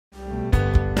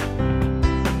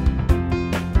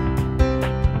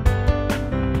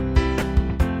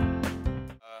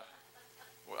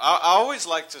always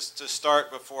like to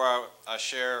start before I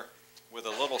share with a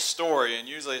little story, and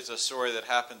usually it's a story that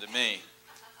happened to me.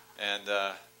 And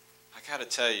I got to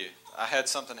tell you, I had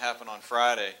something happen on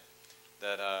Friday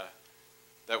that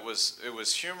it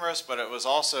was humorous, but it was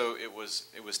also it was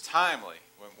timely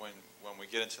when we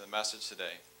get into the message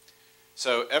today.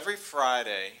 So every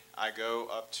Friday I go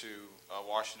up to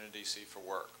Washington D.C. for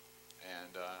work,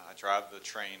 and I drive the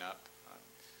train up.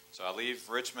 So I leave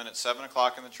Richmond at 7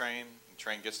 o'clock in the train. The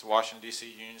train gets to Washington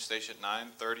D.C. Union Station at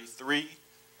 9:33,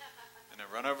 and I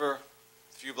run over a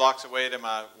few blocks away to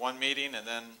my one meeting, and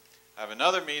then I have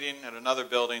another meeting at another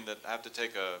building that I have to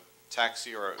take a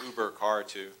taxi or an Uber car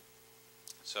to.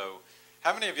 So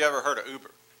how many of you ever heard of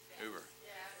Uber? Uber.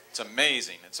 It's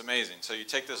amazing. It's amazing. So you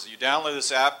download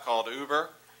this app called Uber,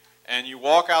 and you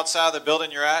walk outside the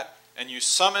building you're at, and you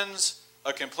summons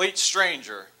a complete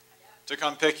stranger to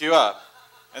come pick you up.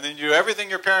 And then you do everything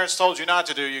your parents told you not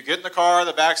to do. You get in the car,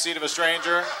 the back seat of a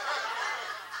stranger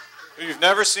who you've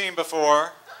never seen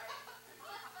before.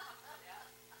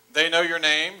 They know your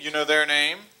name. You know their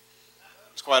name.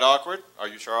 It's quite awkward. Are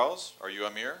you Charles? Are you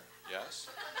Amir? Yes.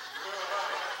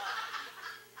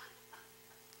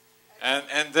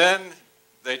 And then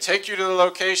they take you to the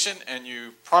location, and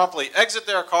you promptly exit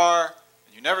their car.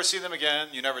 And you never see them again.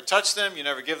 You never touch them. You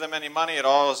never give them any money. It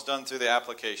all is done through the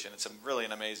application. It's really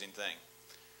an amazing thing.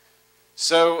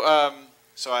 So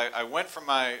I went from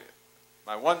my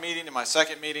one meeting to my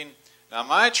second meeting. Now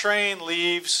my train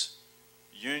leaves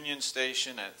Union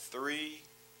Station at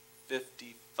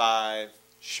 3:55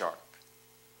 sharp.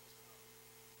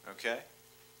 Okay?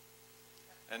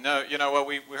 And no, you know what,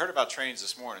 we heard about trains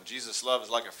this morning. Jesus' love is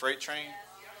like a freight train.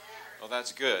 Well,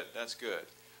 that's good. That's good.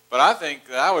 But I think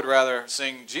that I would rather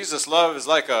sing Jesus' love is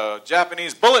like a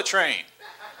Japanese bullet train.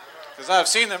 Because I've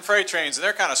seen them freight trains, and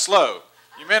they're kind of slow.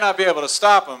 You may not be able to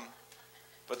stop them,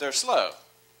 but they're slow.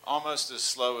 Almost as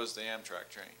slow as the Amtrak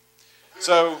train.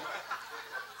 So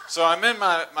I'm in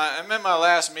my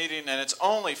last meeting, and it's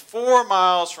only 4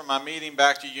 miles from my meeting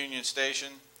back to Union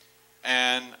Station.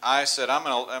 And I said,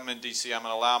 I'm in D.C., I'm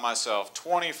going to allow myself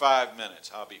 25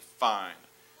 minutes. I'll be fine.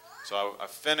 So I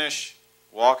finish,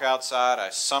 walk outside,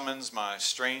 I summons my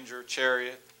stranger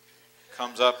chariot,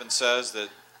 comes up and says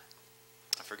that,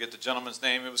 I forget the gentleman's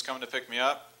name who was coming to pick me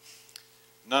up,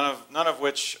 none of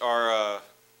which are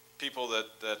people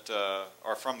that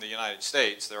are from the United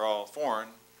States. They're all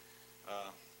foreign.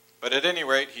 But at any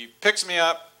rate, he picks me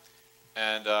up,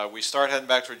 and we start heading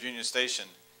back toward Union Station.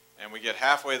 And we get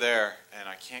halfway there, and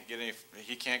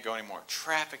he can't go anymore.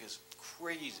 Traffic is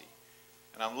crazy.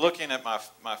 And I'm looking at my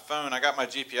phone. I got my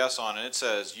GPS on, and it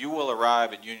says, you will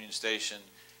arrive at Union Station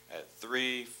at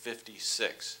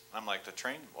 3:56. I'm like, the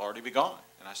train will already be gone,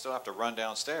 and I still have to run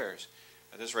downstairs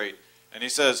at this rate. And he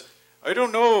says, I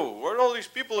don't know. Where all these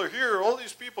people are here, all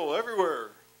these people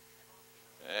everywhere.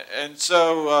 And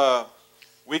so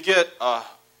we get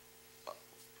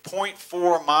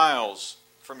 0.4 miles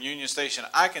from Union Station.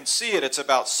 I can see it. It's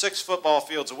about 6 football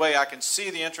fields away. I can see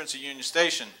the entrance of Union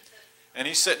Station. And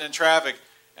he's sitting in traffic,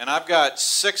 and I've got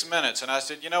 6 minutes. And I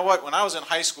said, you know what? When I was in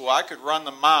high school, I could run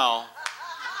the mile.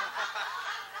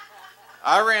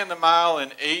 I ran the mile in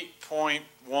 8.1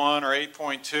 or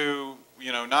 8.2,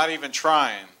 you know, not even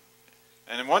trying.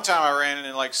 And then one time I ran it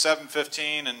in like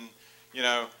 7:15, and, you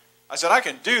know, I said, I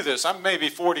can do this. I'm maybe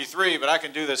 43, but I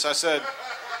can do this. I said,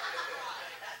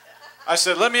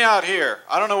 let me out here.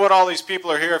 I don't know what all these people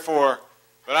are here for,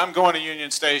 but I'm going to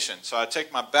Union Station. So I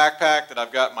take my backpack that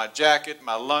I've got my jacket,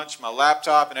 my lunch, my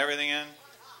laptop, and everything in,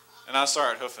 and I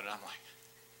start hoofing it. I'm like,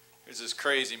 here's this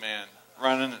crazy man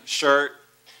running, shirt.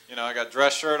 You know, I got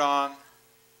dress shirt on,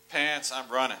 pants, I'm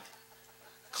running.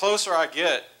 Closer I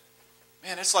get,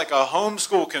 man, it's like a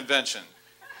homeschool convention.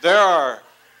 There are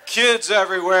kids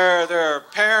everywhere. There are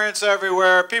parents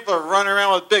everywhere. People are running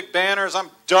around with big banners. I'm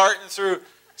darting through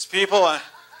people.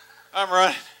 I'm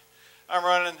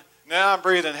running. Now I'm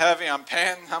breathing heavy. I'm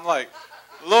panting. I'm like,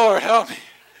 Lord, help me.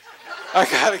 I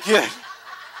gotta get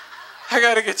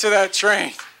to that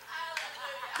train.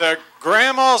 The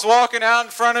grandma's walking out in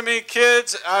front of me,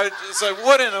 kids. It's like,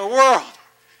 what in the world?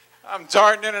 I'm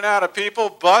darting in and out of people,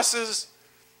 buses.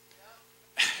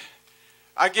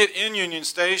 I get in Union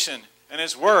Station, and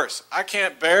it's worse. I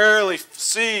can't barely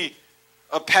see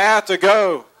a path to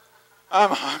go.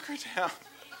 I'm hunkered down.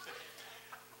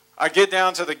 I get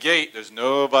down to the gate. There's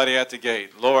nobody at the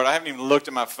gate. Lord, I haven't even looked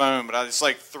at my phone, but it's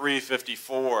like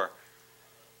 3:54.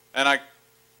 And I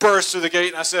burst through the gate,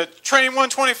 and I said, train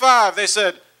 125. They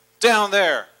said, down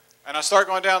there. And I start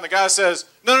going down. The guy says,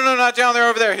 no, not down there,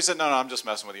 over there. He said, no, I'm just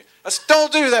messing with you. I said,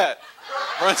 don't do that.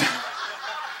 Run down.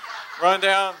 Run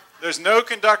down. There's no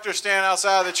conductor standing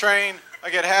outside of the train. I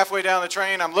get halfway down the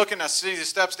train. I'm looking. I see the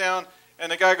steps down.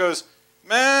 And the guy goes,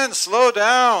 man, slow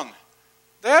down.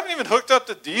 They haven't even hooked up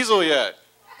the diesel yet.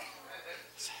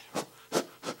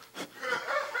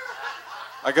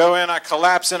 I go in. I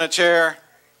collapse in a chair.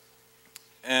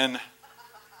 And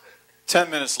 10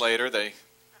 minutes later,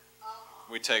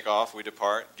 we take off. We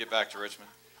depart. Get back to Richmond.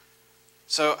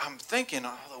 So I'm thinking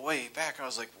all the way back. I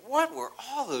was like, what were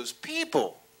all those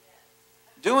people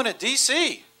doing at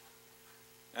D.C.?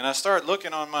 And I start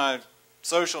looking on my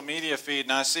social media feed,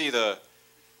 and I see the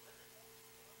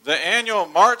annual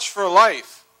March for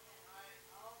Life.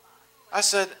 I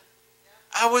said,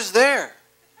 I was there.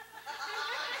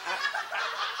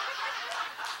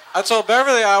 I told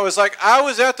Beverly, I was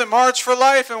at the March for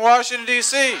Life in Washington,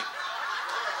 D.C.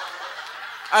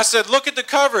 I said, look at the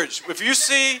coverage. If you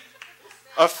see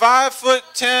a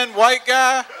 5'10" white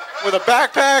guy with a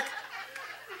backpack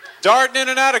darting in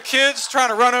and out of kids trying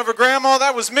to run over grandma,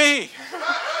 that was me.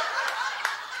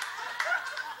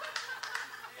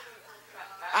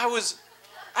 I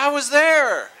was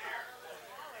there.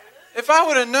 If I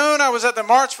would have known I was at the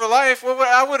March for Life,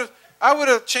 I would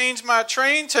have changed my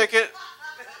train ticket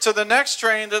to the next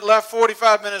train that left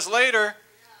 45 minutes later,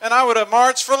 and I would have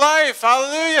marched for life.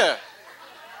 Hallelujah.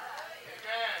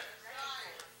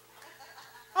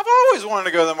 I've always wanted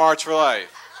to go to the March for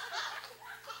Life.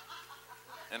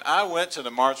 And I went to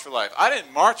the March for Life. I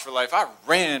didn't march for life. I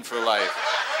ran for life.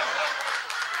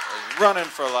 I was running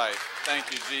for life.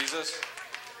 Thank you, Jesus.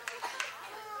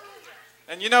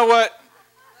 And you know what?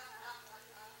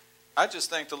 I just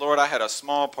thank the Lord I had a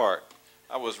small part.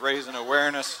 I was raising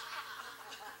awareness.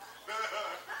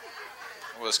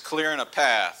 I was clearing a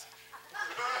path.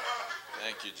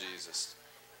 Thank you, Jesus.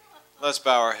 Let's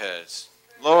bow our heads.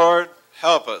 Lord,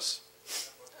 help us.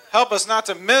 Help us not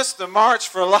to miss the March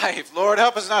for Life. Lord,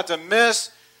 help us not to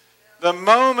miss the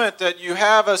moment that you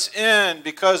have us in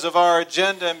because of our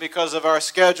agenda and because of our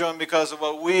schedule and because of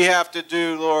what we have to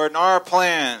do, Lord, and our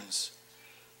plans.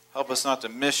 Help us not to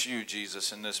miss you,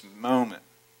 Jesus, in this moment.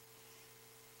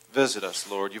 Visit us,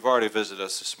 Lord. You've already visited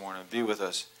us this morning. Be with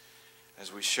us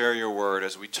as we share your word,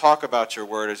 as we talk about your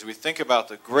word, as we think about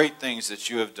the great things that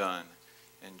you have done.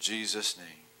 In Jesus' name.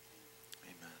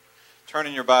 Turn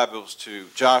in your Bibles to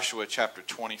Joshua chapter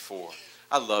 24.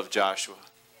 I love Joshua.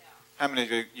 How many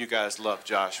of you guys love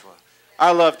Joshua?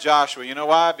 I love Joshua. You know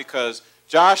why? Because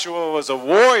Joshua was a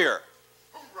warrior.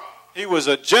 He was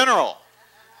a general.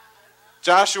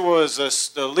 Joshua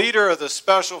was the leader of the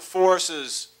special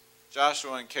forces,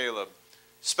 Joshua and Caleb,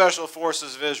 special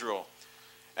forces of Israel.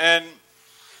 And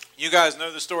you guys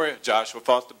know the story. Joshua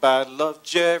fought the battle of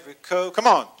Jericho. Come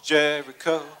on,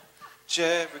 Jericho.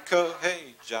 Jericho,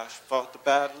 hey, Joshua fought the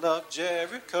battle of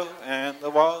Jericho, and the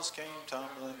walls came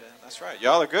tumbling down. That's right,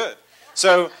 y'all are good.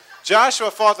 So Joshua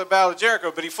fought the battle of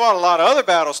Jericho, but he fought a lot of other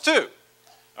battles too.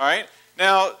 All right?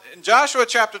 Now, in Joshua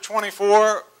chapter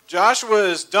 24, Joshua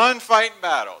is done fighting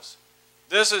battles.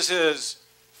 This is his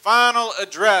final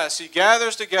address. He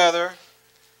gathers together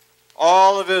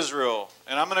all of Israel.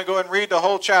 And I'm going to go ahead and read the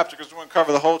whole chapter because we're going to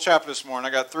cover the whole chapter this morning.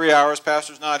 I got 3 hours.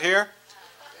 Pastor's not here.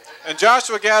 And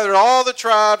Joshua gathered all the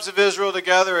tribes of Israel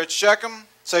together at Shechem.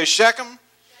 Say Shechem.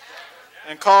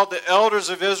 And called the elders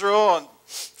of Israel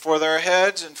for their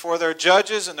heads and for their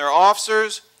judges and their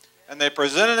officers. And they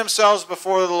presented themselves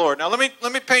before the Lord. Now let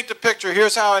me paint the picture.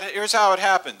 Here's how it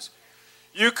happens.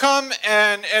 You come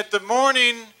and in the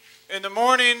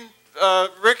morning,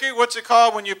 Ricky, what's it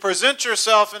called? When you present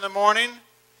yourself in the morning,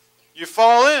 you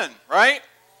fall in, right?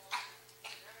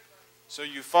 So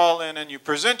you fall in and you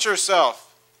present yourself.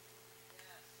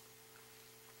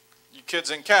 You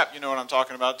kids in cap, you know what I'm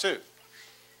talking about too.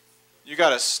 You got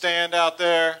to stand out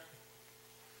there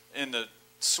in the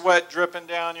sweat dripping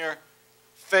down your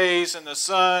face in the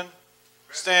sun,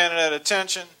 standing at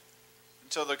attention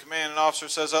until the commanding officer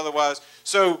says otherwise.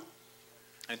 So,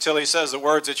 until he says the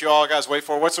words that you all guys wait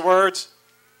for. What's the words?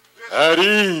 At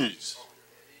ease.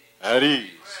 At ease.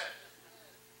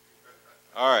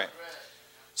 All right.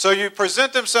 So you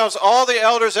present themselves, all the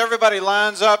elders, everybody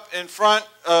lines up in front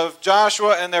of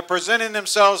Joshua, and they're presenting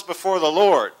themselves before the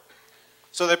Lord.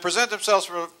 So they present themselves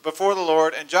before the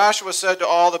Lord, and Joshua said to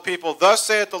all the people, "Thus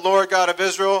saith the Lord God of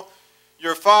Israel,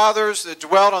 your fathers that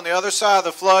dwelt on the other side of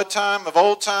the flood time of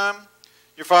old time,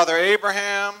 your father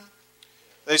Abraham,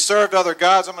 they served other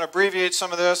gods." I'm going to abbreviate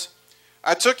some of this.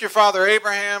 "I took your father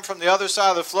Abraham from the other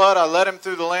side of the flood. I led him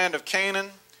through the land of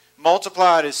Canaan,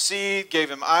 multiplied his seed,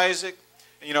 gave him Isaac."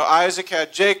 You know, Isaac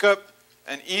had Jacob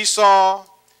and Esau.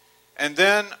 And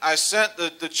then I sent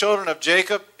the children of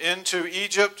Jacob into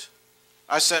Egypt.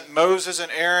 I sent Moses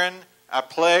and Aaron. I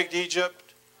plagued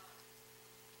Egypt.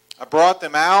 I brought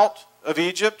them out of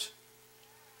Egypt.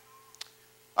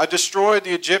 I destroyed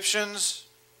the Egyptians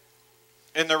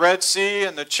in the Red Sea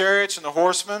and the chariots and the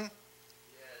horsemen.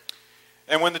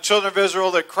 And when the children of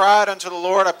Israel that cried unto the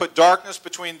Lord, I put darkness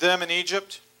between them and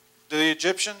Egypt, the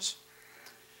Egyptians.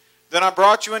 Then I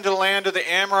brought you into the land of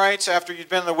the Amorites after you'd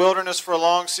been in the wilderness for a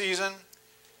long season.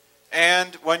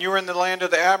 And when you were in the land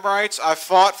of the Amorites, I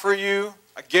fought for you.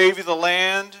 I gave you the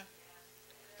land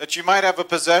that you might have a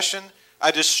possession.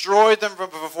 I destroyed them from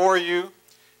before you.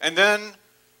 And then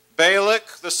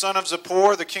Balak, the son of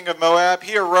Zippor, the king of Moab,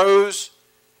 he arose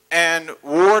and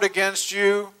warred against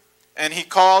you. And he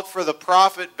called for the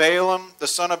prophet Balaam, the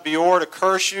son of Beor, to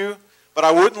curse you. But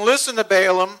I wouldn't listen to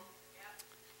Balaam.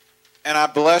 And I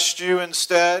blessed you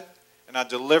instead. And I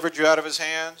delivered you out of his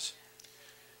hands.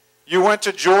 You went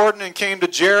to Jordan and came to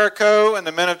Jericho. And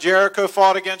the men of Jericho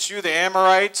fought against you, the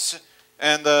Amorites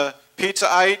and the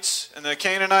Perizzites and the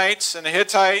Canaanites and the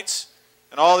Hittites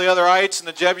and all the other ites and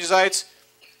the Jebusites.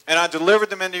 And I delivered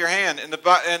them into your hand. And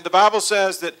the Bible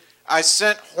says that I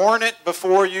sent hornet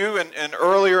before you, and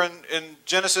earlier in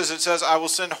Genesis it says, I will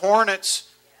send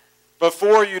hornets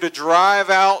before you to drive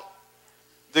out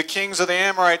the kings of the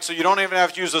Amorites so you don't even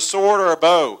have to use a sword or a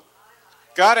bow.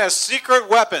 God has secret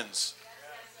weapons.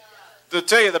 To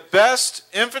tell you, the best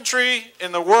infantry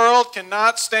in the world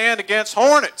cannot stand against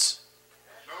hornets.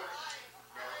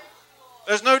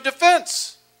 There's no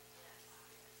defense.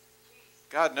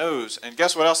 God knows. And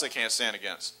guess what else they can't stand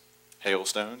against?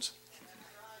 Hailstones.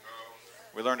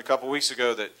 We learned a couple weeks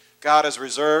ago that God has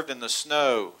reserved in the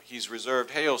snow, He's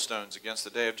reserved hailstones against the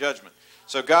day of judgment.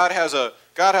 So God has a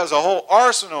whole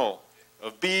arsenal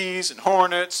of bees and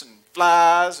hornets and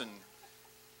flies and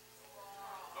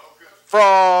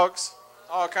frogs,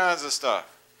 all kinds of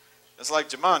stuff. It's like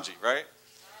Jumanji, right?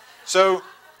 So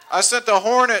I sent the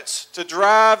hornets to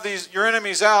drive your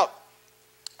enemies out.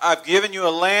 I've given you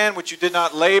a land which you did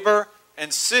not labor,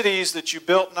 and cities that you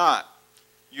built not.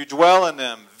 You dwell in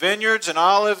them, vineyards and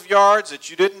olive yards that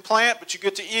you didn't plant, but you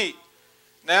get to eat.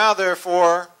 Now,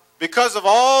 therefore, because of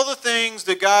all the things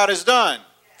that God has done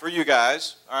for you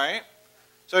guys, all right?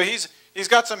 So he's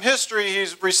got some history.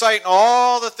 He's reciting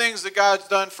all the things that God's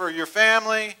done for your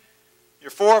family,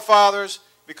 your forefathers.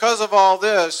 Because of all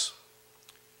this,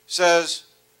 says,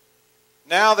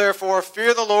 now, therefore,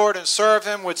 fear the Lord and serve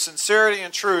Him with sincerity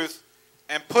and truth,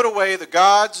 and put away the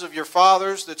gods of your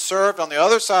fathers that served on the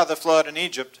other side of the flood in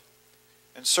Egypt,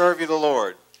 and serve you the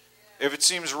Lord. If it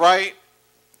seems right,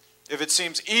 if it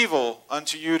seems evil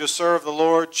unto you to serve the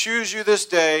Lord, choose you this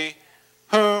day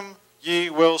whom ye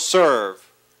will serve,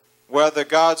 whether the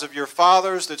gods of your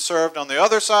fathers that served on the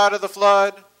other side of the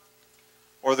flood,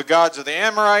 or the gods of the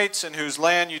Amorites in whose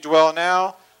land you dwell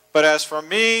now. But as for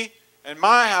me and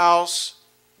my house,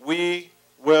 we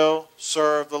will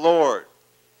serve the Lord.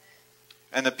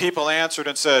 And the people answered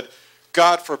and said,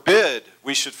 God forbid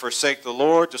we should forsake the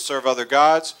Lord to serve other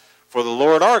gods. For the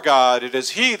Lord our God, it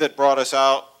is He that brought us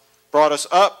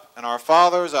up and our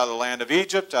fathers out of the land of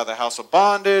Egypt, out of the house of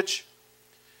bondage,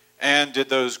 and did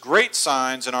those great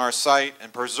signs in our sight,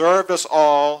 and preserved us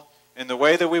all in the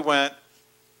way that we went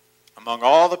among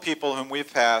all the people whom we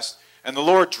have passed. And the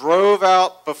Lord drove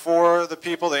out before the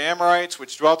people the Amorites,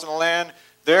 which dwelt in the land.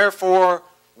 Therefore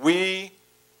we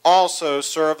also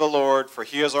serve the Lord, for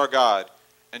He is our God.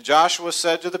 And Joshua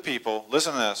said to the people,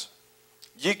 listen to this,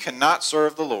 ye cannot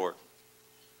serve the Lord,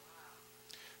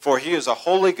 for He is a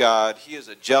holy God, He is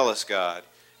a jealous God,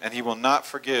 and He will not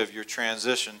forgive your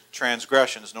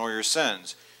transgressions nor your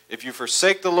sins. If you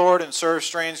forsake the Lord and serve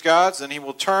strange gods, then He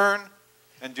will turn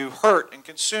and do hurt and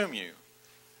consume you,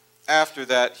 after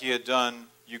that He had done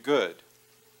you good.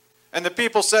 And the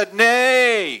people said,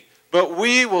 nay, but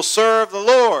we will serve the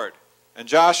Lord. And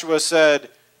Joshua said,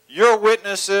 you're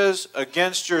witnesses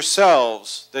against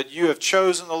yourselves that you have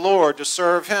chosen the Lord to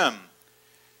serve Him.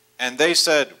 And they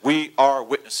said, we are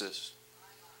witnesses.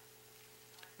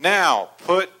 Now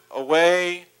put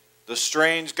away the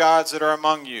strange gods that are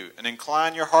among you, and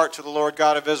incline your heart to the Lord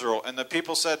God of Israel. And the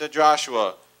people said to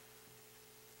Joshua,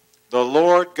 the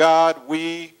Lord God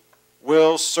we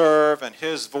will serve, and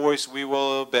His voice we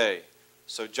will obey.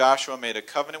 So Joshua made a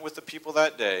covenant with the people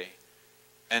that day,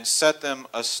 and set them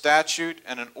a statute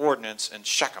and an ordinance in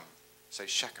Shechem. Say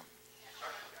Shechem.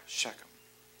 Shechem.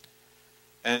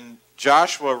 And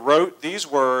Joshua wrote these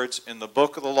words in the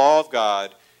book of the law of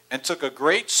God, and took a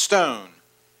great stone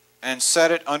and set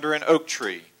it under an oak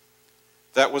tree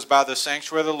that was by the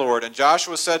sanctuary of the Lord. And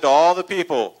Joshua said to all the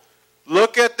people,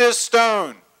 look at this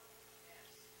stone.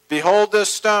 Behold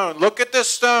this stone. Look at this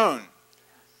stone.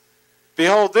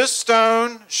 Behold, this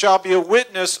stone shall be a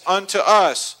witness unto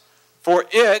us. For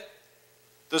it,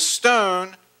 the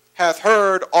stone, hath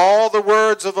heard all the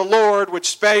words of the Lord which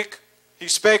spake he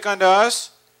spake unto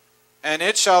us, and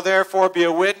it shall therefore be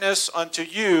a witness unto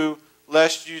you,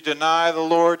 lest you deny the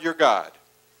Lord your God.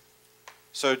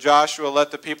 So Joshua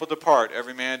let the people depart,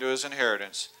 every man to his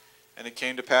inheritance. And it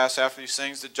came to pass after these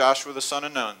things that Joshua the son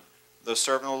of Nun, the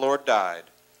servant of the Lord, died,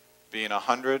 being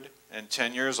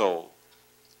 110 years old.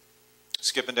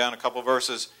 Skipping down a couple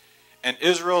verses. And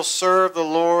Israel served the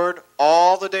Lord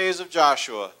all the days of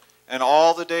Joshua, and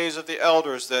all the days of the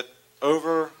elders that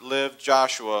overlived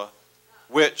Joshua,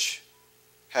 which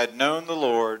had known the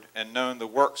Lord and known the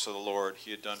works of the Lord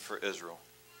he had done for Israel.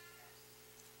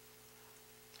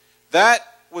 That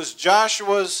was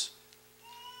Joshua's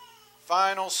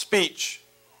final speech.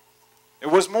 It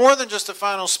was more than just a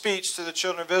final speech to the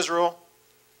children of Israel.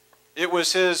 It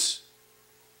was his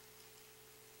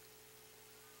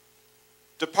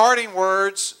departing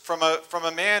words from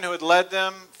a man who had led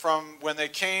them from when they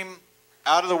came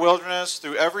out of the wilderness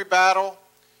through every battle.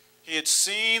 He had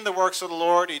seen the works of the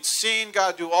Lord. He'd seen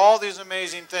God do all these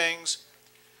amazing things.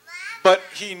 But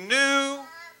he knew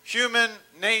human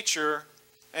nature,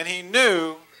 and he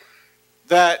knew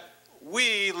that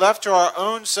we, left to our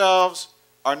own selves,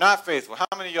 are not faithful. How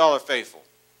many of y'all are faithful?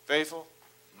 Faithful?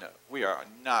 No, we are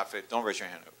not faithful. Don't raise your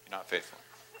hand up. You're not faithful.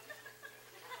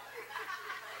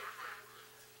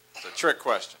 It's a trick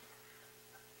question.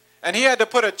 And he had to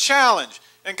put a challenge.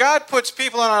 And God puts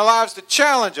people in our lives to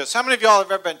challenge us. How many of y'all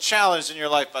have ever been challenged in your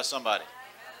life by somebody?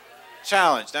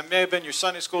 Challenged. That may have been your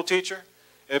Sunday school teacher.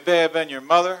 It may have been your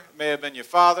mother. It may have been your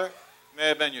father. It may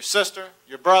have been your sister,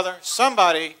 your brother.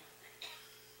 Somebody.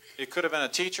 It could have been a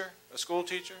teacher, a school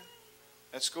teacher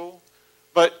at school.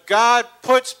 But God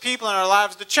puts people in our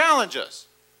lives to challenge us.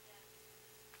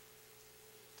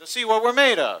 To see what we're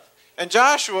made of. And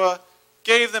Joshua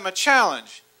gave them a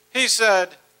challenge. He said,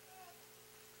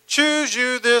 choose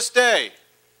you this day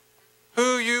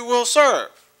who you will serve.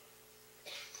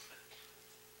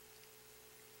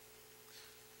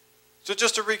 So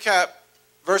just to recap,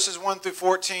 verses 1 through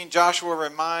 14, Joshua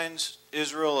reminds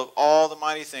Israel of all the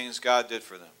mighty things God did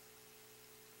for them.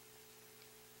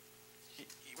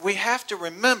 We have to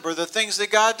remember the things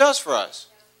that God does for us.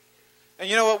 And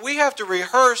you know what? We have to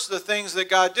rehearse the things that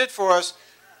God did for us.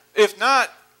 If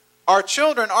not, our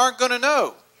children aren't going to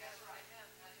know.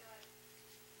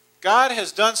 God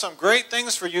has done some great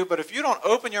things for you, but if you don't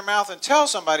open your mouth and tell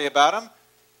somebody about them,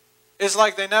 it's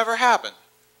like they never happened.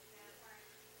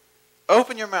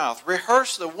 Open your mouth.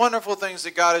 Rehearse the wonderful things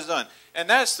that God has done. And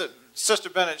that's Sister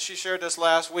Bennett, she shared this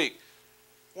last week.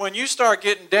 When you start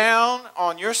getting down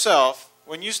on yourself,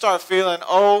 when you start feeling,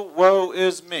 oh, woe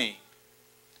is me,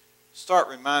 start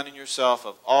reminding yourself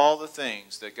of all the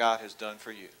things that God has done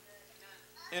for you.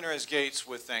 Enter his gates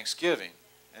with thanksgiving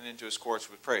and into his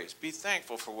courts with praise. Be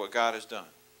thankful for what God has done.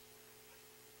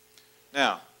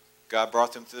 Now, God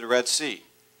brought them through the Red Sea.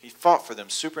 He fought for them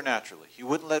supernaturally. He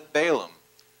wouldn't let Balaam,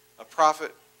 a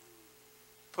prophet,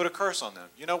 put a curse on them.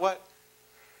 You know what?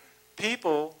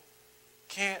 People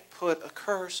can't put a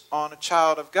curse on a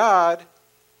child of God,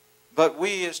 but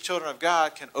we as children of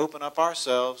God can open up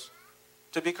ourselves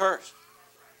to be cursed.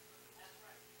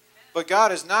 But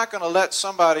God is not going to let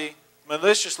somebody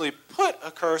maliciously put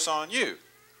a curse on you.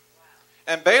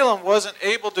 And Balaam wasn't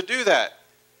able to do that.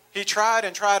 He tried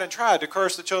and tried and tried to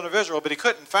curse the children of Israel, but he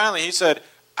couldn't. Finally, he said,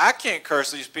 I can't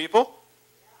curse these people.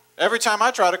 Every time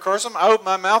I try to curse them, I open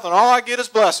my mouth and all I get is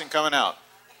blessing coming out.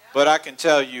 But I can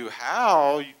tell you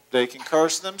how they can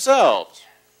curse themselves.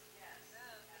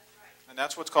 And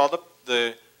that's what's called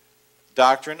the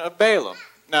doctrine of Balaam.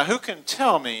 Now, who can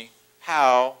tell me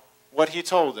what he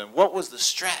told them? What was the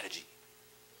strategy?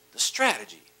 The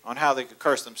strategy on how they could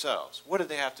curse themselves. What did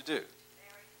they have to do?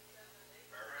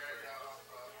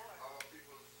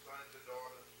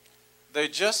 They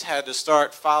just had to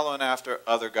start following after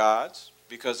other gods,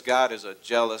 because God is a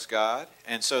jealous God.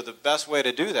 And so the best way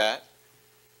to do that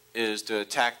is to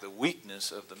attack the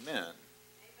weakness of the men.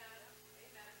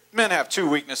 Men have two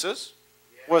weaknesses.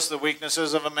 What's the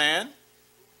weaknesses of a man?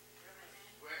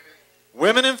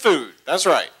 Women and food. That's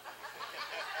right.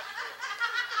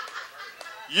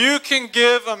 You can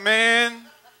give a man,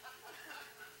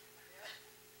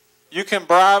 you can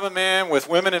bribe a man with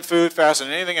women and food faster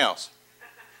than anything else.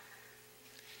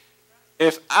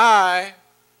 If I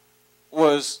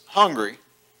was hungry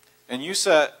and you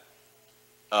set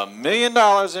 $1 million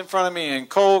in front of me in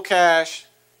cold cash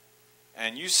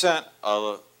and you sent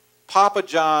a Papa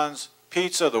John's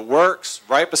pizza, the works,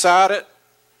 right beside it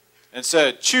and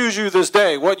said, choose you this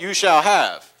day what you shall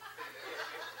have,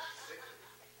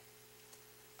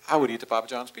 I would eat the Papa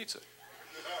John's pizza.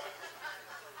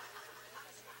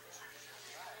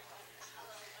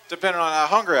 Depending on how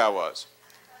hungry I was.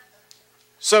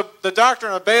 So the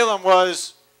doctrine of Balaam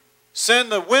was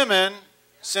send the women,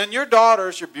 send your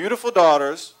daughters, your beautiful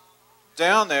daughters,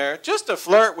 down there just to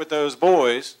flirt with those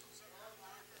boys.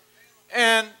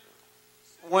 And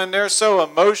when they're so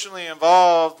emotionally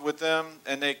involved with them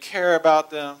and they care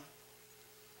about them,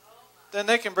 then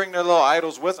they can bring their little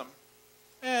idols with them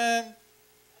and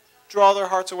draw their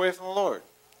hearts away from the Lord.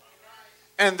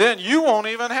 And then you won't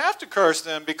even have to curse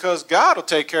them because God will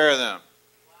take care of them.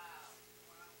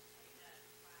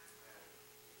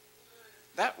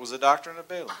 That was the doctrine of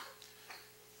Balaam.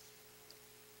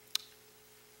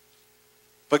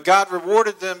 But God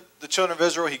rewarded them, the children of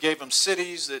Israel. He gave them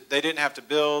cities that they didn't have to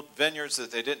build, vineyards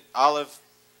that they didn't, olive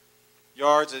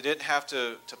yards they didn't have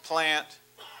to plant.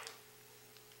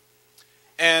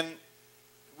 And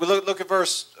we look at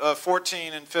verse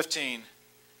 14 and 15.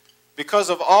 Because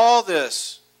of all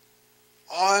this,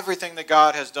 everything that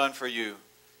God has done for you,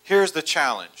 here's the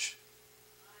challenge.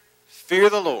 Fear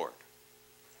the Lord.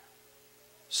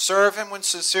 Serve Him with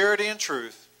sincerity and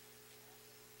truth.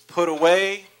 Put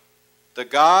away the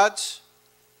gods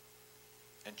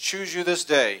and choose you this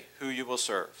day who you will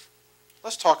serve.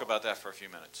 Let's talk about that for a few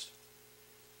minutes.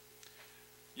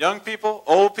 Young people,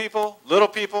 old people, little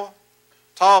people,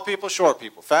 tall people, short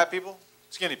people, fat people,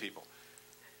 skinny people.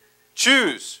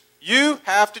 Choose. You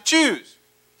have to choose.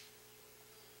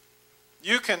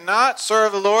 You cannot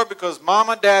serve the Lord because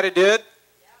mama, daddy did.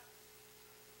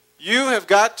 You have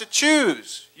got to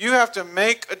choose. You have to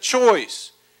make a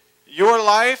choice. Your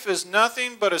life is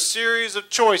nothing but a series of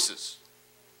choices.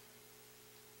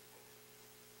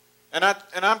 And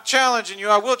I'm challenging you.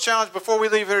 I will challenge before we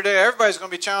leave here today. Everybody's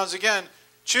going to be challenged again.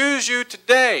 Choose you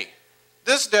today,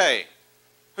 this day,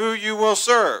 who you will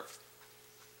serve.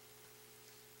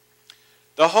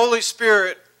 The Holy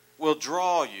Spirit will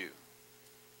draw you.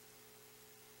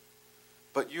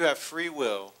 But you have free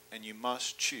will and you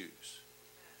must choose.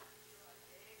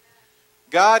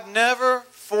 God never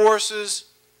forces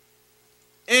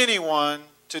anyone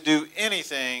to do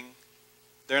anything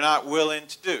they're not willing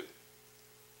to do.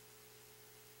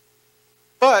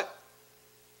 But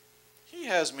He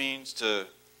has means to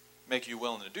make you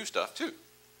willing to do stuff too.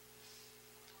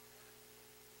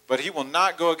 But He will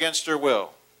not go against your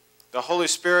will. The Holy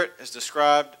Spirit is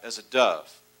described as a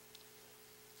dove.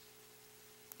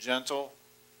 Gentle,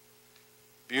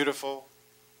 beautiful,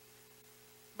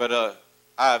 but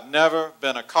I have never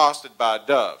been accosted by a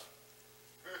dove.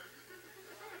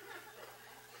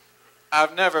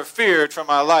 I've never feared for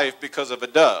my life because of a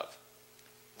dove.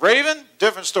 Raven,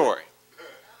 different story.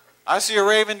 I see a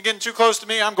raven getting too close to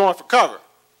me, I'm going for cover.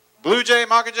 Blue jay,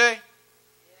 mockingjay,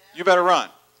 you better run.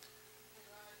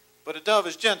 But a dove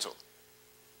is gentle.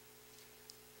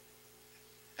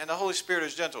 And the Holy Spirit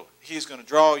is gentle. He's going to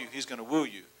draw you, He's going to woo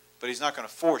you, but He's not going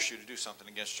to force you to do something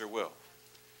against your will.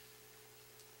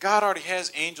 God already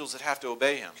has angels that have to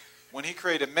obey Him. When He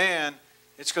created man,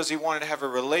 it's because He wanted to have a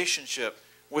relationship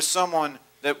with someone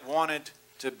that wanted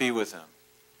to be with Him.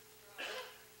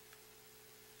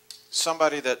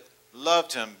 Somebody that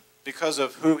loved Him because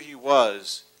of who He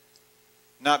was,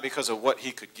 not because of what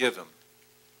He could give him.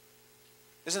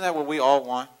 Isn't that what we all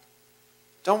want?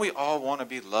 Don't we all want to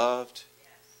be loved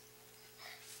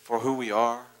for who we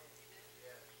are?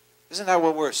 Isn't that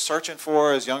what we're searching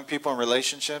for as young people in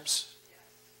relationships?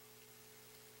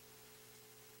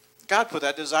 God put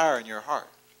that desire in your heart.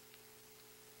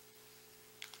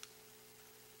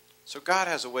 So God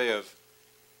has a way of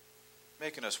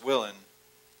making us willing.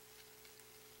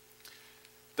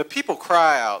 The people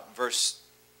cry out in verse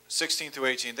 16 through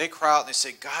 18. They cry out and they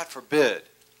say, God forbid.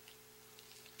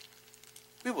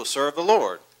 We will serve the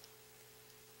Lord.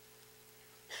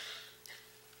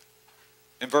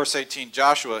 In verse 18,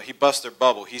 Joshua, he busts their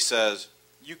bubble. He says,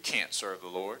 you can't serve the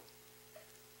Lord.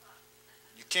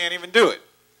 You can't even do it.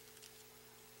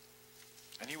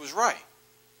 And he was right.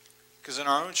 Because in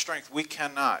our own strength, we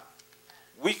cannot.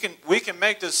 We can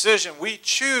make the decision. We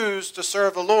choose to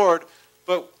serve the Lord,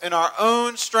 but in our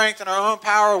own strength and our own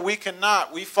power, we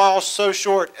cannot. We fall so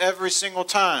short every single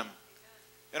time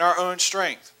in our own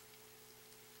strength.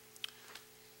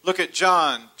 Look at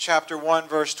John chapter 1,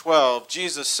 verse 12.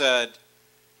 Jesus said,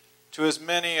 to as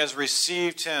many as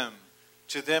received Him,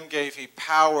 to them gave He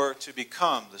power to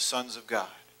become the sons of God.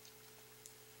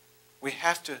 We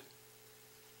have to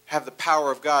have the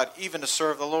power of God even to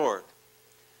serve the Lord.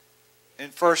 In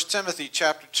 1 Timothy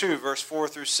chapter 2, verse 4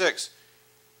 through 6,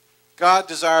 God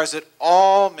desires that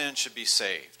all men should be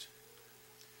saved.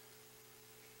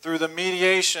 Through the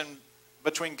mediation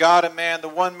between God and man, the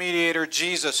one mediator,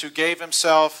 Jesus, who gave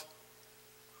Himself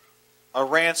a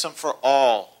ransom for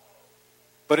all.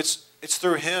 But it's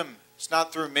through Him It's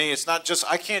not through me. It's not just,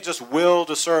 I can't just will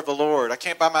to serve the Lord. I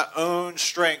can't by my own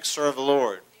strength serve the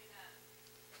Lord.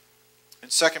 In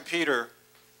 2 Peter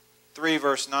 3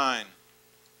 verse 9,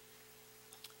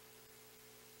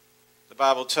 the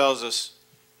Bible tells us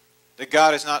that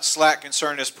God is not slack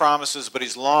concerning His promises, but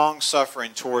He's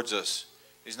long-suffering towards us.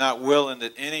 He's not willing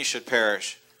that any should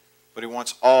perish, but He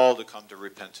wants all to come to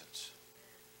repentance.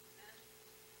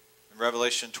 In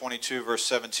Revelation 22 verse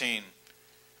 17,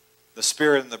 the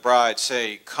Spirit and the bride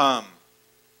say, "Come,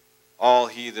 all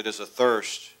he that is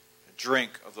athirst,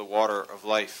 drink of the water of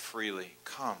life freely."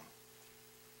 Come.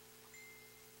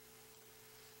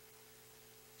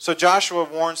 So Joshua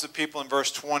warns the people in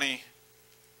verse 20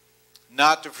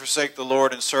 not to forsake the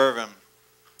Lord and serve Him.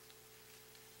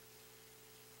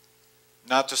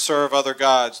 Not to serve other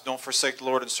gods. Don't forsake the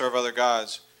Lord and serve other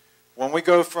gods. When we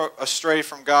go astray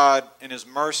from God in His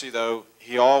mercy, though,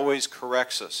 He always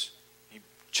corrects us. He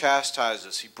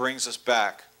chastises. He brings us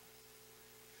back.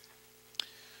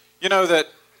 You know that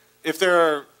if there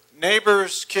are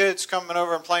neighbors' kids coming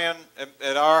over and playing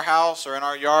at our house or in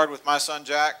our yard with my son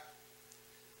Jack,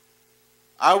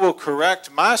 I will correct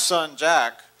my son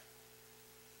Jack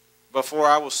before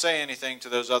I will say anything to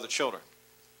those other children.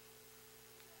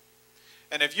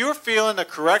 And if you're feeling the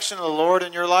correction of the Lord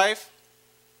in your life,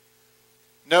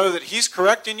 know that He's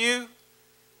correcting you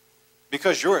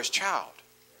because you're His child.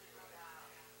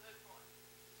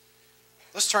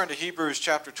 Let's turn to Hebrews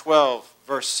chapter 12,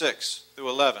 verse 6 through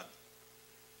 11.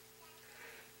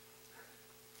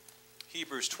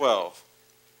 Hebrews 12.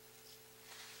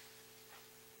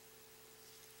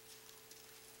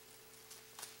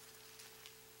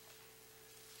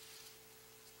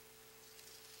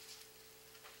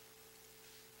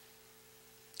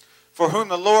 For whom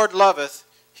the Lord loveth,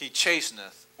 He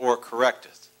chasteneth or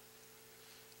correcteth,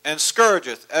 and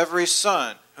scourgeth every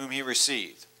son whom He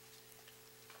receiveth.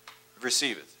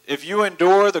 If you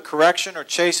endure the correction or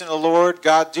chastening of the Lord,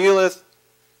 God dealeth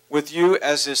with you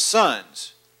as His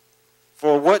sons.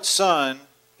 For what son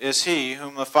is he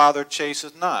whom the Father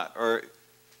chasteth not? Or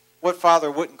what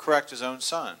father wouldn't correct his own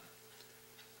son?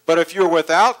 But if you're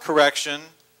without correction,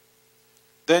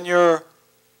 then you're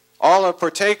all are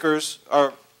partakers,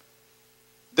 or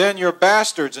then you're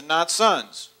bastards and not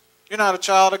sons. You're not a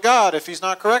child of God if He's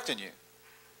not correcting you.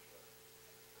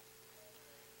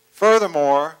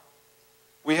 Furthermore,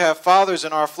 we have fathers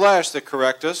in our flesh that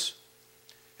correct us,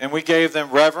 and we gave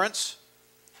them reverence.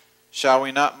 Shall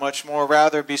we not much more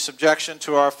rather be subjection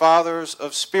to our fathers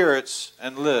of spirits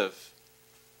and live?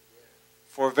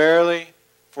 For verily,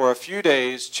 for a few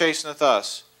days chasteneth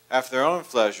us after their own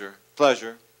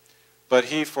pleasure, but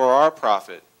He for our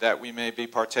profit, that we may be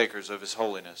partakers of His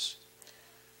holiness.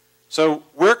 So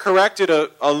we're corrected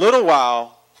a little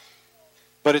while,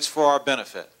 but it's for our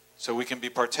benefit, so we can be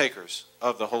partakers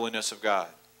of the holiness of God.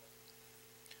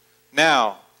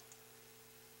 Now,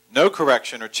 no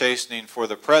correction or chastening for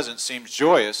the present seems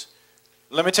joyous.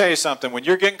 Let me tell you something. When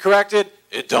you're getting corrected,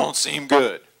 it don't seem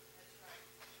good.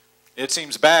 It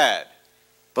seems bad.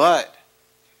 But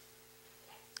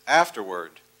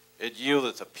afterward, it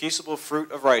yieldeth a peaceable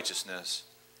fruit of righteousness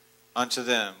unto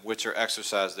them which are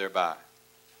exercised thereby.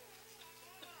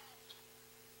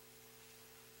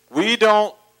 We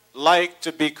don't like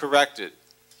to be corrected.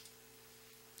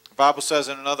 The Bible says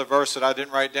in another verse that I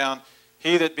didn't write down,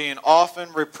 he that being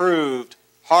often reproved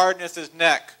hardeneth his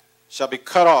neck shall be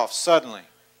cut off suddenly.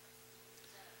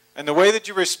 And the way that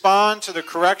you respond to the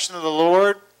correction of the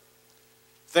Lord,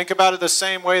 think about it the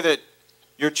same way that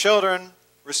your children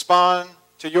respond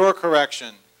to your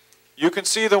correction. You can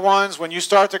see the ones, when you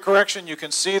start the correction, you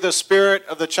can see the spirit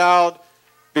of the child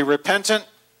be repentant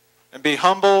and be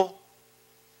humble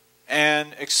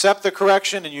and accept the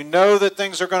correction, and you know that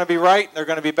things are going to be right, they're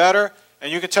going to be better,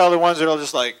 and you can tell the ones that are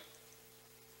just like,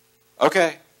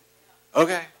 okay, all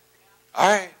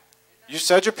right, you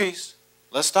said your piece,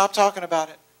 let's stop talking about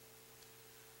it.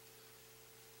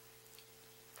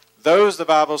 Those, the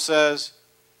Bible says,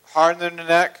 harden in the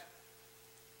neck,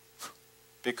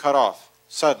 be cut off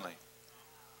suddenly.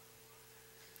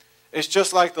 It's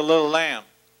just like the little lamb.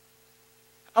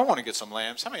 I want to get some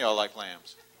lambs. How many of y'all like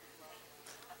lambs?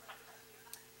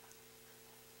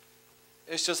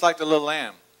 It's just like the little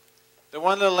lamb. The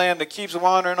one little lamb that keeps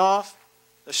wandering off,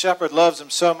 the shepherd loves him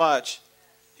so much.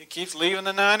 He keeps leaving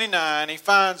the 99. He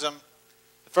finds him.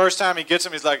 The first time he gets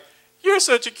him, he's like, "You're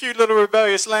such a cute little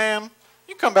rebellious lamb.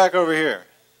 You come back over here."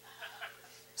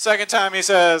 Second time he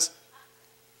says,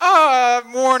 "Oh,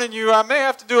 I'm warning you. I may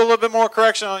have to do a little bit more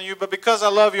correction on you, but because I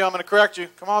love you, I'm going to correct you.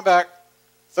 Come on back."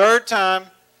 Third time,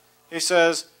 he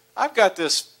says, "I've got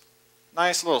this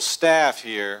nice little staff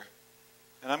here.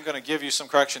 and I'm going to give you some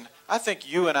correction. I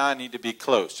think you and I need to be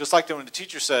close. Just like when the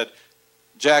teacher said,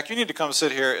 Jack, you need to come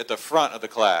sit here at the front of the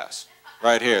class,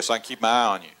 right here, so I can keep my eye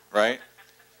on you, right?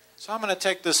 So I'm going to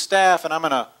take this staff and I'm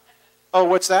going to, oh,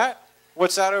 what's that?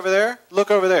 What's that over there?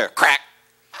 Look over there. Crack.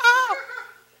 Ow!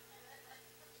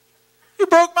 You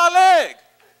broke my leg.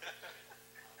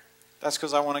 That's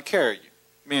because I want to carry you.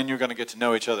 Me and you are going to get to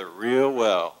know each other real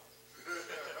well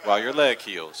while your leg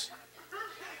heals.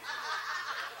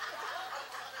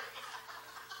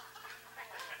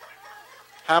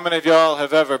 How many of y'all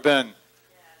have ever been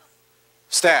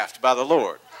staffed by the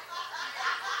Lord?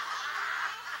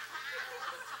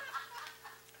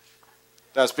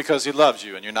 That's because he loves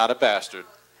you and you're not a bastard.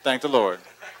 Thank the Lord.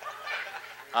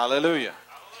 Hallelujah.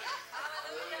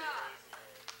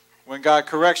 When God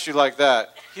corrects you like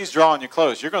that, he's drawing you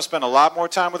close. You're going to spend a lot more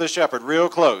time with a shepherd real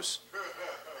close.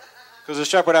 Because the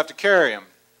shepherd would have to carry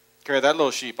that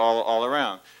little sheep all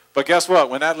around. But guess what?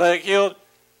 When that leg healed,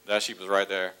 that sheep was right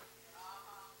there.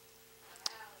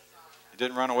 He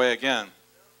didn't run away again.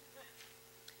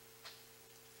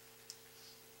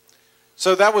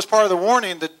 So that was part of the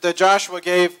warning that Joshua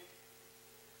gave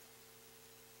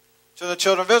to the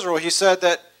children of Israel. He said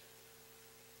that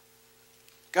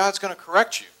God's going to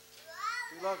correct you.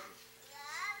 He loves you.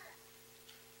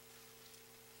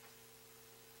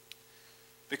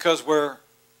 Because we're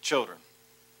children.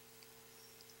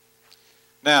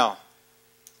 Now,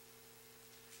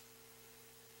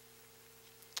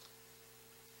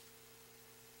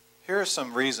 here are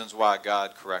some reasons why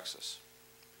God corrects us.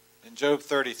 In Job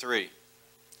 33,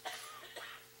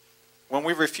 when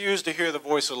we refuse to hear the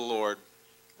voice of the Lord,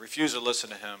 refuse to listen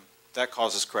to him, that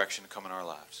causes correction to come in our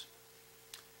lives.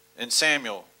 In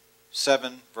Samuel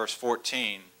 7, verse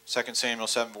 14, 2 Samuel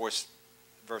 7,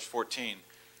 verse 14,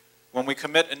 when we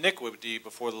commit iniquity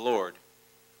before the Lord,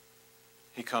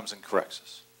 he comes and corrects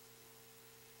us.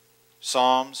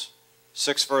 Psalms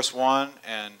 6, verse 1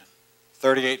 and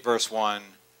 38, verse 1,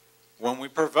 when we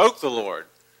provoke the Lord,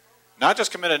 not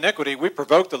just commit iniquity, we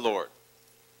provoke the Lord.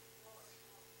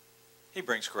 He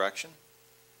brings correction.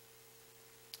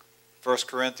 1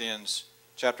 Corinthians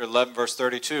chapter 11, verse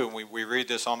 32, and we read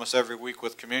this almost every week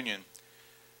with communion.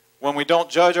 When we don't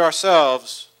judge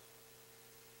ourselves,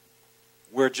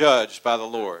 we're judged by the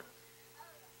Lord.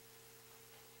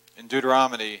 In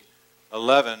Deuteronomy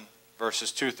 11,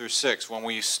 verses 2 through 6, when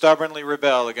we stubbornly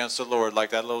rebel against the Lord like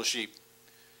that little sheep,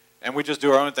 and we just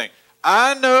do our own thing.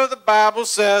 I know the Bible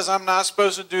says I'm not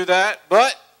supposed to do that,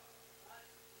 but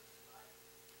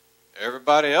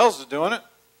everybody else is doing it.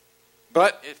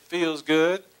 But it feels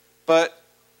good. But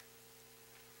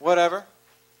whatever.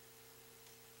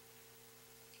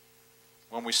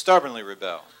 When we stubbornly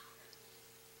rebel.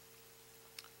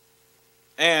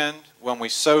 And when we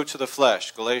sow to the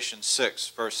flesh. Galatians 6,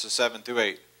 verses 7 through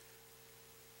 8.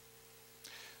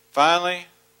 Finally,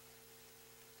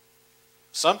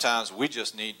 sometimes we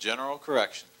just need general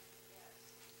correction.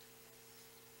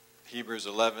 Hebrews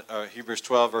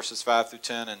 12, verses 5 through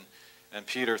 10, and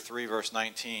Peter 3, verse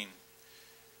 19.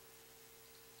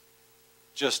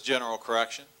 Just general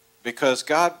correction. Because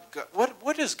God,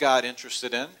 what is God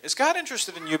interested in? Is God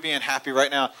interested in you being happy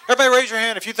right now? Everybody raise your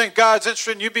hand if you think God's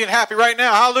interested in you being happy right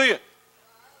now. Hallelujah.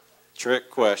 Trick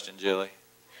question, Jilly.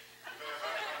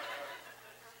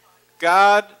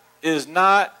 God is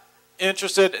not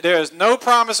interested. There is no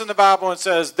promise in the Bible that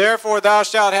says, therefore thou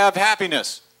shalt have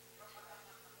happiness.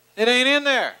 It ain't in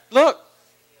there. Look.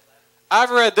 I've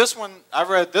read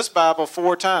this Bible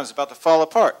 4 times, about to fall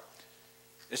apart.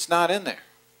 It's not in there.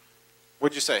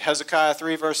 What'd you say? Hezekiah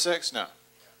 3, verse 6? No.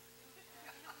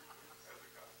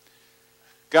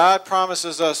 God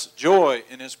promises us joy.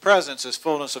 In his presence is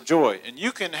fullness of joy. And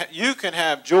you can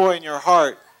have joy in your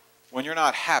heart when you're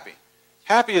not happy.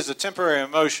 Happy is a temporary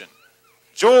emotion.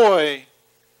 Joy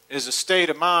is a state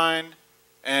of mind,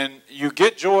 and you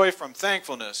get joy from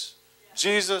thankfulness.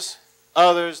 Jesus,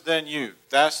 others, then you.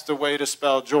 That's the way to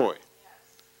spell joy.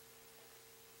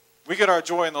 We get our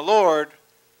joy in the Lord,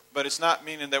 but it's not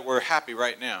meaning that we're happy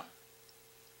right now.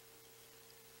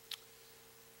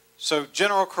 So,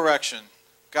 general correction.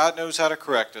 God knows how to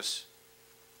correct us,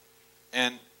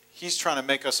 and he's trying to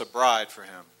make us a bride for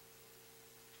him.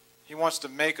 He wants to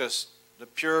make us the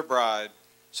pure bride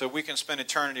so we can spend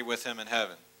eternity with him in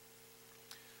heaven.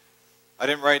 I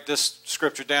didn't write this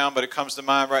scripture down, but it comes to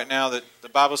mind right now that the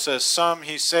Bible says some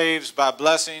he saves by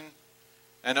blessing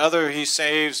and other he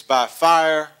saves by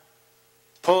fire,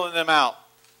 pulling them out.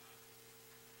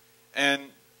 And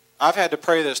I've had to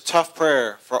pray this tough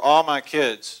prayer for all my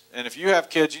kids. And if you have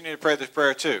kids, you need to pray this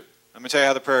prayer too. Let me tell you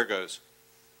how the prayer goes.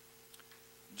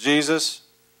 Jesus,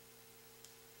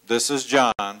 this is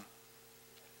John.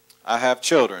 I have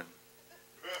children.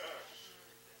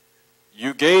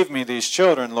 You gave me these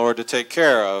children, Lord, to take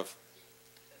care of.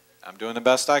 I'm doing the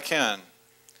best I can,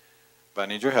 but I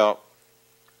need your help.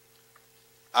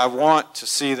 I want to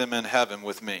see them in heaven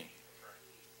with me.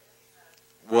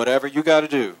 Whatever you got to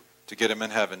do to get them in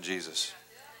heaven, Jesus.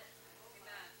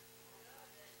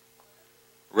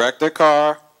 Wreck their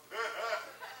car.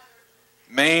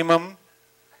 Maim them.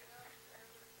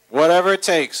 Whatever it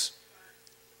takes.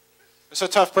 It's a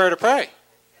tough prayer to pray.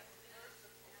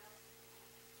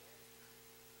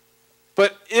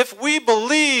 But if we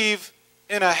believe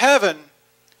in a heaven,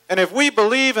 and if we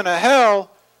believe in a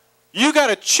hell, you got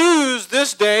to choose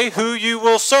this day who you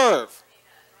will serve.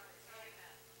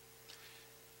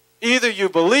 Either you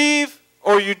believe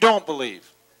or you don't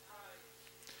believe.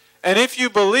 And if you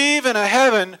believe in a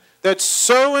heaven that's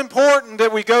so important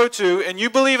that we go to, and you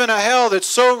believe in a hell that's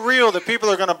so real that people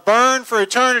are going to burn for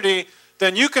eternity,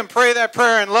 then you can pray that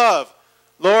prayer in love.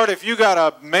 Lord, if you got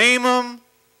to maim them,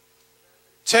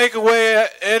 take away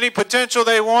any potential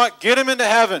they want, get them into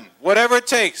heaven. Whatever it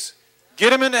takes, get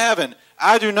them into heaven.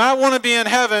 I do not want to be in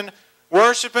heaven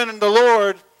worshiping the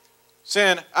Lord,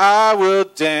 saying, I will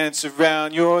dance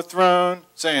around your throne,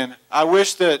 saying, I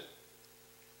wish that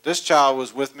this child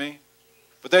was with me,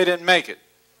 but they didn't make it.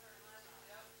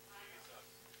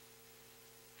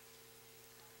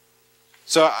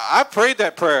 So I prayed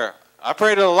that prayer. I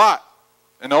prayed it a lot.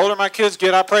 And the older my kids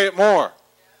get, I pray it more.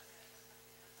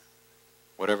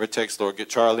 Whatever it takes, Lord, get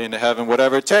Charlie into heaven,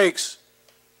 whatever it takes.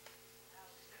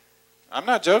 I'm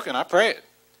not joking, I pray it.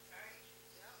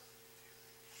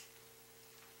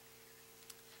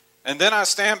 And then I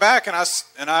stand back and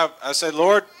I say,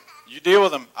 Lord, you deal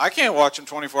with them. I can't watch them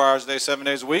 24 hours a day, 7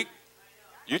 days a week.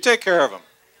 You take care of them.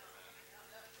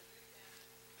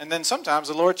 And then sometimes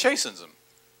the Lord chastens them.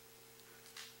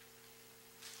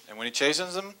 And when he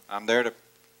chastens them, I'm there to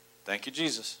thank you,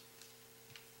 Jesus.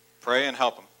 Pray and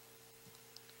help them.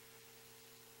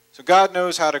 So God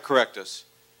knows how to correct us.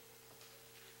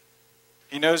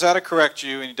 He knows how to correct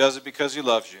you, and he does it because he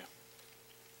loves you.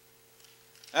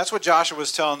 That's what Joshua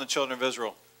was telling the children of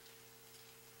Israel.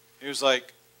 He was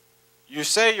like, you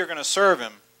say you're going to serve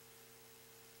him.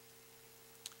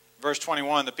 Verse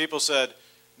 21, the people said,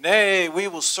 nay, we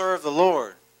will serve the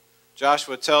Lord.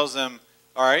 Joshua tells them,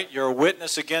 all right, you're a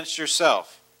witness against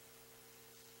yourself.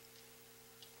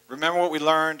 Remember what we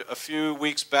learned a few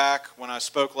weeks back when I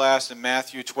spoke last in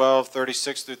Matthew 12,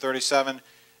 36 through 37?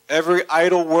 Every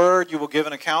idle word you will give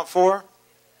an account for.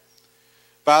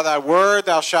 By thy word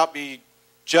thou shalt be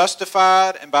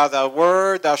justified, and by thy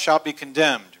word thou shalt be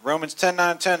condemned. Romans 10,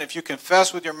 9, 10, if you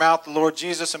confess with your mouth the Lord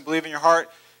Jesus and believe in your heart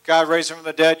God raised him from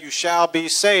the dead, you shall be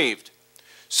saved.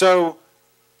 So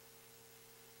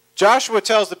Joshua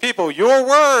tells the people, your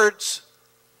words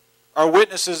are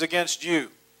witnesses against you.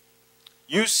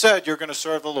 You said you're going to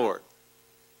serve the Lord.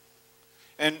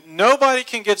 And nobody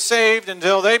can get saved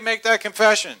until they make that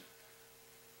confession.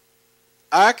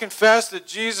 I confess that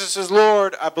Jesus is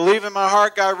Lord. I believe in my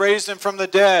heart God raised him from the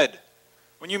dead.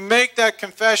 When you make that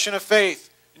confession of faith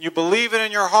and you believe it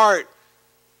in your heart,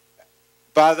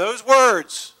 by those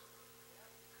words,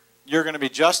 you're going to be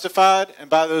justified, and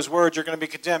by those words, you're going to be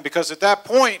condemned. Because at that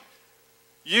point,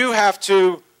 you have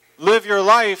to live your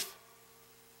life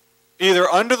either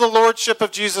under the lordship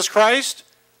of Jesus Christ,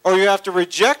 or you have to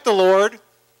reject the Lord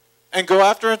and go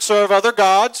after and serve other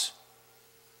gods.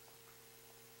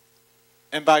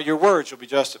 And by your words you'll be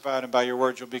justified, and by your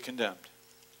words you'll be condemned.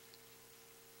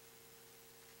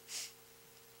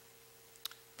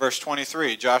 Verse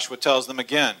 23, Joshua tells them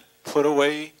again, put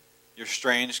away your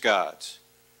strange gods.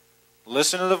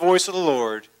 Listen to the voice of the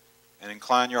Lord and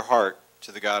incline your heart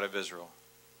to the God of Israel.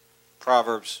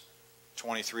 Proverbs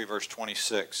 23, verse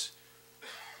 26.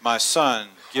 My son,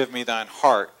 give me thine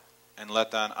heart, and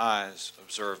let thine eyes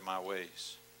observe my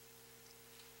ways.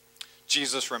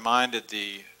 Jesus reminded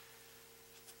the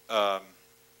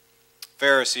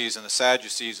Pharisees and the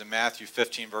Sadducees in Matthew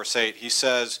 15, verse 8. He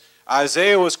says,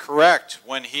 Isaiah was correct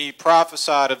when he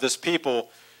prophesied of this people.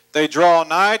 They draw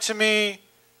nigh to me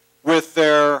with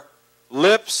their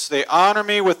lips, they honor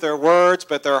me with their words,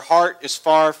 but their heart is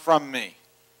far from me.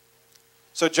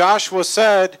 So Joshua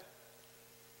said,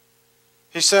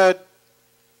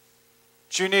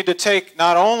 you need to take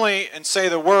not only and say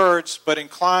the words, but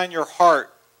incline your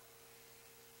heart.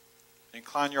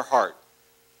 Incline your heart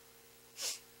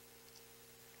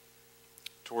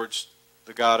towards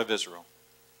the God of Israel.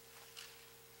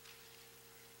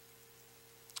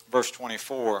 Verse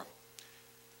 24.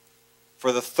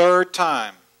 For the third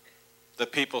time, the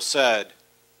people said,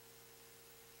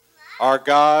 our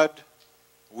God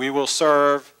we will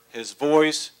serve, his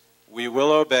voice we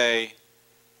will obey,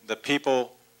 the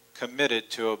people committed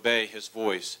to obey his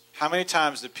voice. How many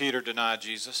times did Peter deny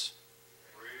Jesus?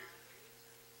 3.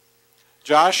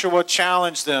 Joshua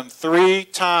challenged them 3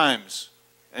 times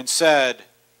and said,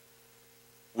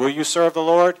 will you serve the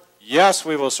Lord? Yes,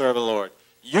 we will serve the Lord.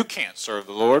 You can't serve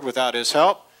the Lord without his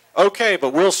help. Okay,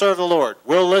 but we'll serve the Lord.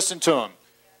 We'll listen to him.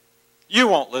 You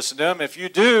won't listen to him. If you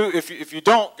do, if you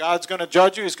don't, God's going to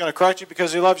judge you. He's going to correct you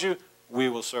because he loves you. We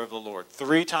will serve the Lord.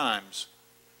 3 times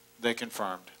they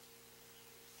confirmed.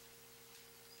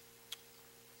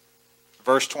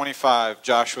 Verse 25,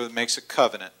 Joshua makes a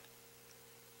covenant.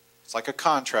 It's like a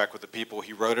contract with the people.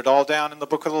 He wrote it all down in the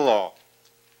book of the law.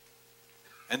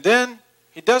 And then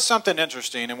he does something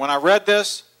interesting. And when I read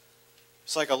this,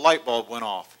 it's like a light bulb went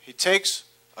off. He takes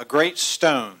a great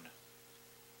stone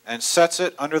and sets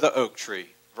it under the oak tree.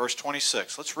 Verse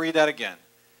 26. Let's read that again.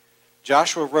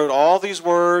 Joshua wrote all these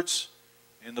words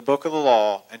in the book of the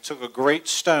law and took a great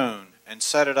stone and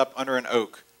set it up under an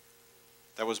oak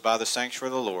that was by the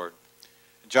sanctuary of the Lord.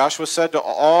 And Joshua said to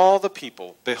all the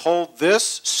people, behold, this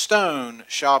stone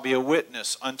shall be a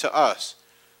witness unto us.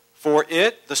 For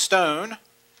it, the stone,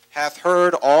 hath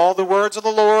heard all the words of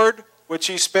the Lord, which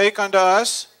he spake unto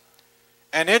us,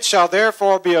 and it shall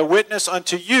therefore be a witness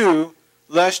unto you,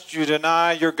 lest you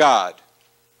deny your God.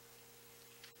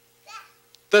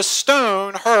 The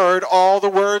stone heard all the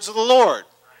words of the Lord.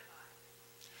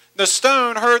 The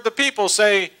stone heard the people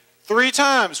say 3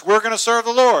 times, we're going to serve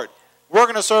the Lord. We're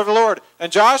going to serve the Lord.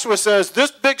 And Joshua says,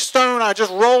 this big stone I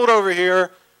just rolled over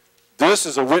here, this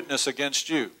is a witness against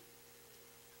you.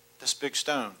 This big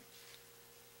stone.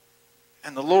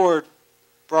 And the Lord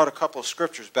brought a couple of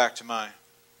scriptures back to my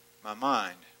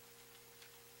mind.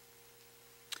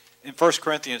 In 1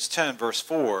 Corinthians 10, verse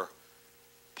 4,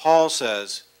 Paul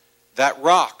says, that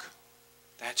rock,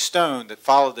 that stone that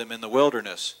followed them in the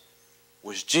wilderness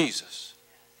was Jesus.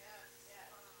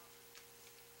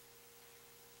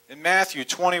 In Matthew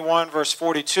 21, verse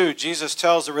 42, Jesus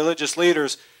tells the religious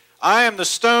leaders, I am the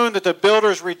stone that the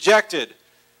builders rejected.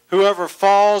 Whoever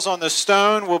falls on the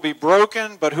stone will be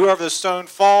broken, but whoever the stone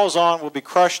falls on will be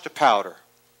crushed to powder.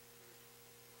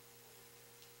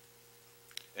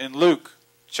 In Luke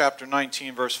chapter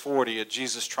 19, verse 40, at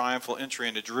Jesus' triumphal entry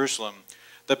into Jerusalem,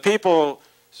 the people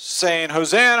saying,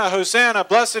 Hosanna, Hosanna,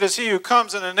 blessed is he who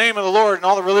comes in the name of the Lord. And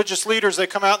all the religious leaders, they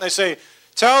come out and they say,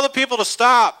 tell the people to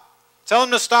stop. Tell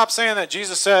them to stop saying that.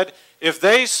 Jesus said, if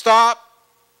they stop,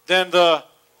 then the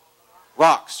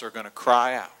rocks are going to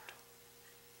cry out.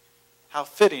 How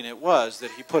fitting it was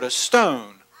that he put a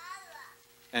stone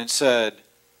and said,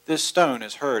 this stone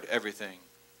has heard everything.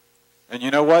 And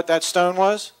you know what that stone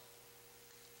was?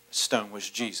 The stone was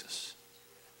Jesus.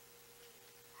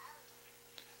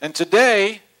 And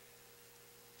today,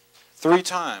 3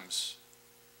 times,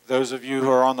 those of you who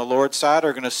are on the Lord's side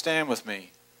are going to stand with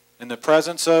me in the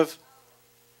presence of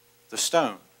the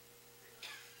stone,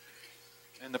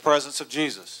 in the presence of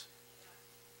Jesus.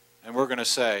 And we're going to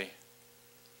say,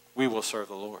 we will serve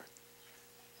the Lord.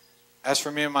 As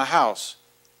for me and my house,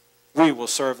 we will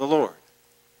serve the Lord.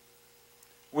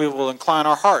 We will incline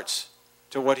our hearts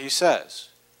to what he says.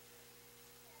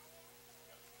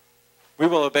 We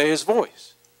will obey his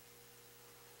voice.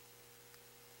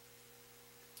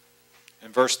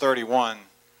 In verse 31,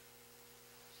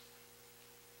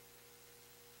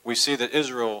 we see that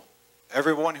Israel,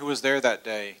 everyone who was there that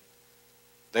day,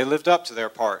 they lived up to their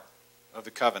part of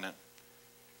the covenant.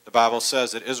 The Bible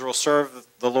says that Israel served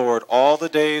the Lord all the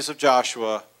days of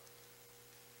Joshua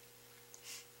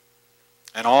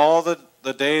and all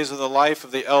the days of the life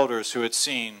of the elders who had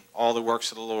seen all the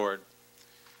works of the Lord.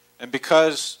 And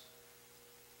because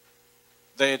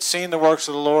they had seen the works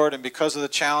of the Lord and because of the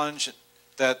challenge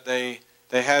that they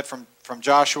had from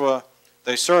Joshua,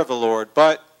 they served the Lord.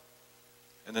 But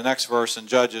in the next verse in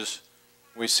Judges,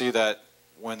 we see that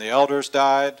when the elders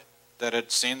died that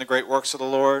had seen the great works of the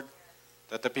Lord,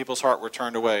 that the people's heart were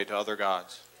turned away to other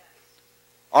gods.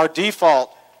 Our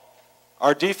default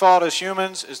as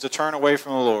humans is to turn away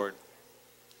from the Lord.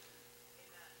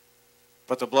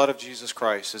 But the blood of Jesus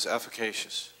Christ is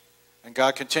efficacious. And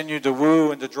God continued to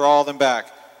woo and to draw them back.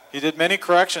 He did many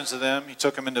corrections to them. He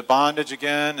took them into bondage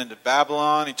again, into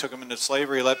Babylon. He took them into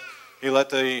slavery. He let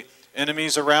the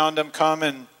enemies around them come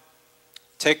and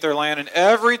take their land. And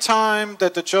every time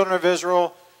that the children of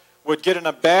Israel would get in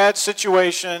a bad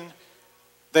situation,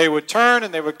 they would turn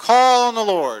and they would call on the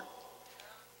Lord.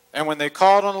 And when they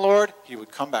called on the Lord, he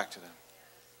would come back to them.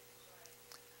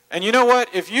 And you know what?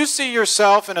 If you see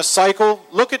yourself in a cycle,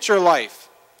 look at your life.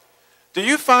 Do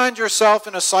you find yourself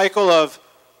in a cycle of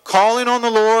calling on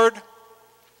the Lord,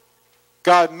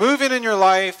 God moving in your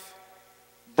life,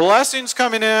 blessings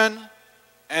coming in,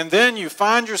 and then you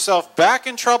find yourself back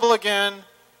in trouble again,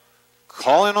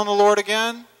 calling on the Lord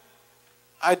again,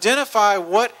 identify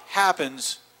what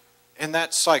happens in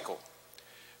that cycle.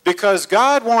 Because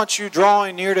God wants you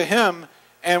drawing near to Him,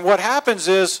 and what happens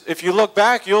is, if you look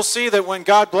back, you'll see that when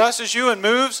God blesses you and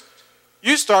moves,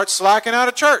 you start slacking out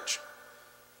of church.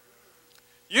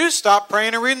 You stop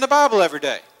praying and reading the Bible every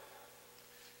day.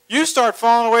 You start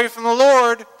falling away from the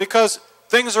Lord because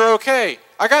things are okay.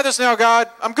 I got this now, God.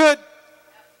 I'm good.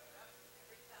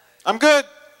 I'm good.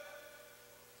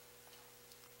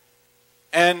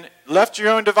 And left to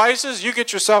your own devices, you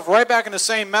get yourself right back in the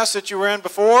same mess that you were in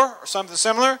before or something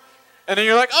similar. And then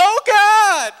you're like, oh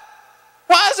God,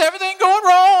 why is everything going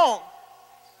wrong?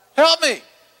 Help me.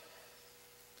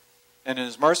 And in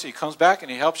His mercy, He comes back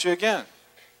and He helps you again.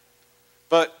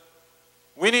 But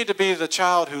we need to be the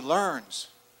child who learns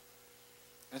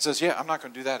and says, yeah, I'm not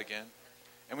going to do that again.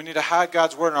 And we need to hide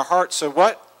God's word in our hearts so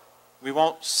what? We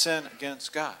won't sin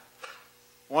against God.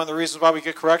 One of the reasons why we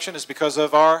get correction is because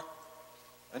of our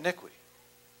iniquity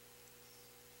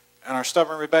and our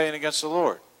stubborn rebellion against the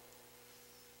Lord.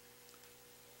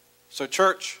 So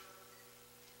church,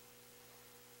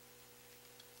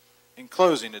 in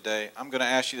closing today, I'm going to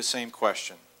ask you the same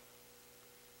question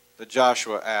that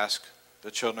Joshua asked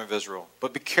the children of Israel.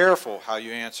 But be careful how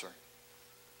you answer.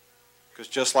 Because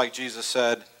just like Jesus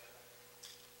said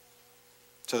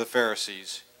to the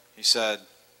Pharisees, He said,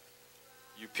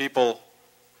 you people,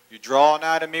 you draw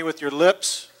nigh to me with your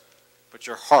lips, but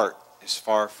your heart is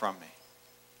far from me.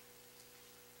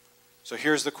 So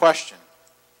here's the question.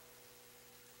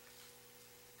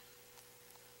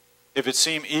 If it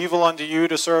seem evil unto you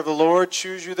to serve the Lord,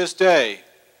 choose you this day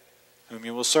whom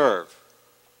you will serve.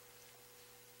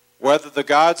 Whether the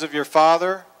gods of your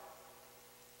father,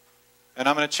 and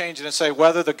I'm going to change it and say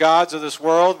whether the gods of this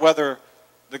world, whether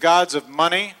the gods of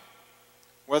money,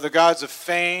 whether the gods of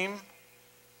fame,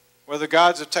 whether the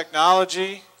gods of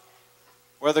technology,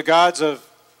 whether the gods of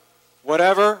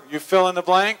whatever, you fill in the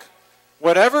blank,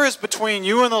 whatever is between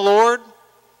you and the Lord,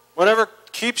 whatever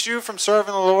keeps you from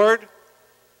serving the Lord,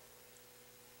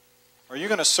 are you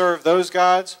going to serve those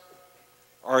gods,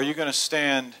 or are you going to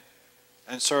stand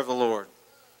and serve the Lord?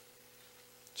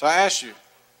 So I ask you,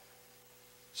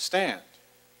 stand.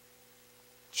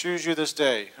 Choose you this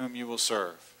day whom you will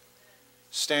serve.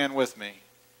 Stand with me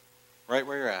right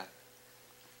where you're at.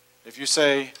 If you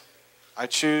say, I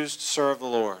choose to serve the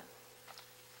Lord.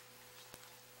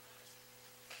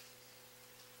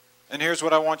 And here's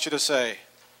what I want you to say.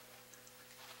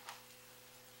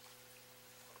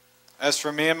 As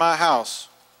for me and my house,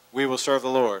 we will serve the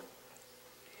Lord.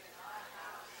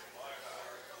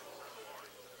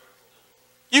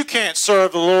 You can't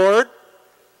serve the Lord.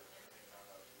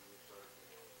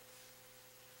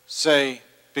 Say,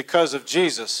 because of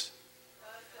Jesus,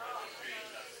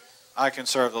 I can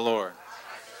serve the Lord.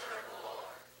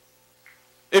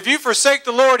 If you forsake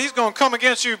the Lord, He's going to come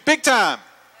against you big time.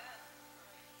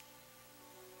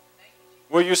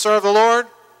 Will you serve the Lord?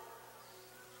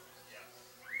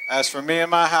 As for me and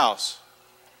my house,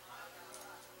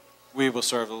 we will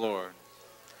serve the Lord.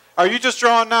 Are you just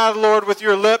drawing nigh to the Lord with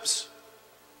your lips?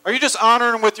 Are you just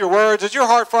honoring Him with your words? Is your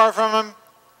heart far from Him?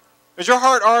 Is your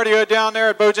heart already down there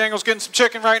at Bojangles getting some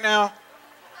chicken right now?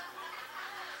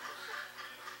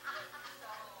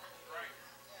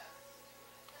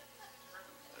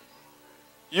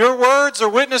 Your words are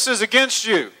witnesses against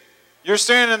you. You're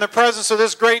standing in the presence of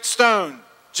this great stone,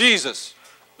 Jesus,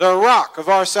 the rock of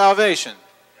our salvation.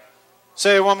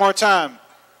 Say it one more time.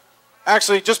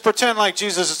 Actually, just pretend like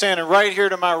Jesus is standing right here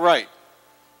to my right.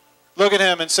 Look at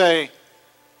Him and say,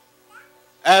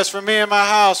 as for me and my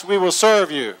house, we will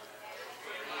serve you.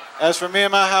 As for me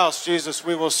and my house, Jesus,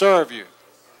 we will serve you.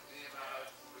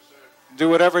 Do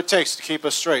whatever it takes to keep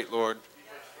us straight, Lord.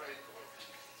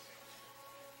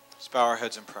 Let's bow our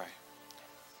heads and pray.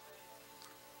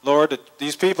 Lord,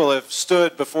 these people have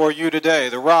stood before you today,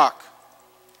 the rock.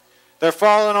 They're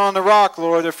falling on the rock,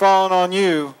 Lord. They're falling on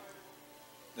you.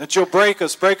 That you'll break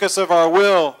us of our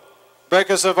will,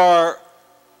 break us of our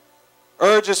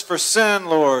urges for sin,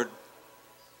 Lord.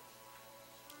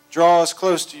 Draw us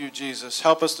close to you, Jesus.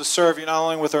 Help us to serve you not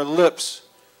only with our lips,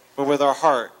 but with our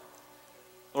heart.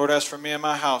 Lord, as for me and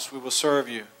my house, we will serve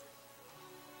you. In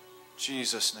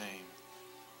Jesus' name.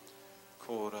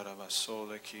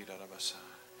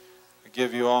 I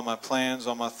give you all my plans,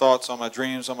 all my thoughts, all my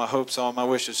dreams, all my hopes, all my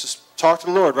wishes. Just talk to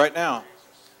the Lord right now.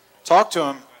 Talk to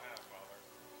Him.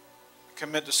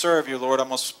 Commit to serve you, Lord. I'm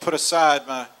going to put aside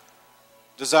my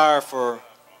desire for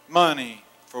money,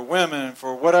 for women,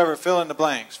 for whatever, fill in the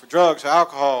blanks, for drugs, for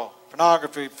alcohol,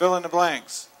 pornography, fill in the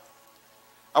blanks.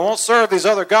 I won't serve these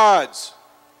other gods.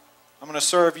 I'm going to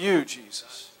serve you,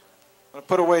 Jesus. I'm going to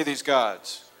put away these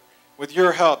gods. With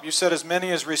your help, you said as many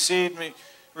as received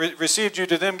you,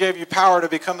 to them gave you power to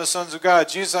become the sons of God.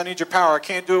 Jesus, I need your power. I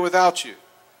can't do it without you.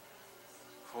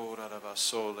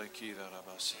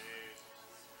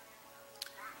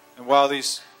 And while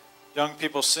these young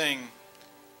people sing,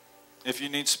 if you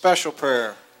need special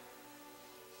prayer,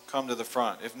 come to the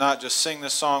front. If not, just sing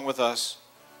this song with us.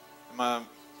 My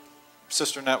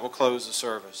sister Nat will close the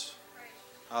service.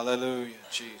 Hallelujah,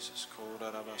 Jesus.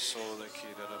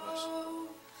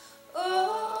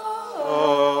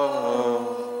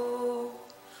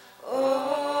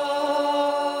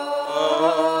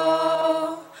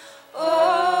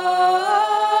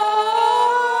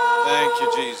 Thank you,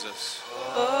 Jesus.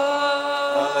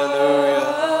 Hallelujah.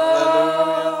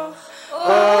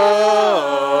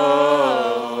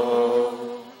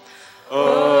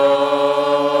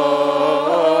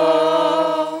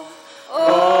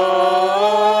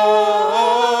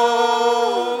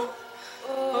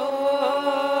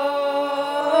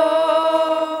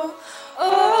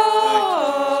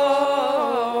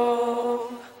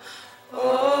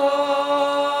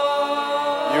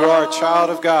 You are a child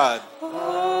of God.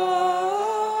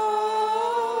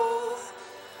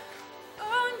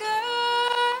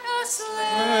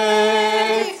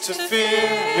 To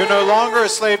fear. You're no longer a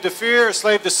slave to fear, a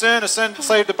slave to sin, a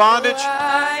slave to bondage.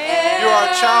 You are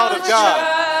a child of God.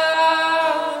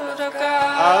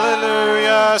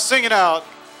 Hallelujah. Sing it out.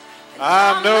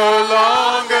 I'm no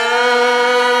longer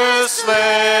a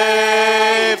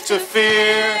slave to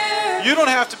fear. You don't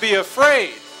have to be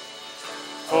afraid.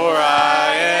 For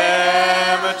I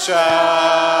am a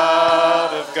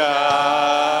child of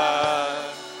God.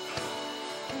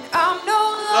 I'm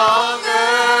no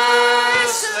longer a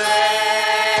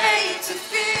slave to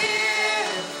fear.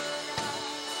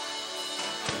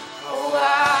 Oh,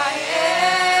 I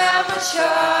am a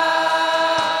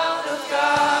child of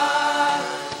God.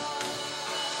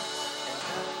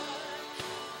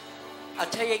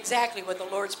 I'll tell you exactly what the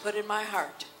Lord's put in my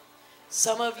heart.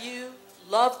 Some of you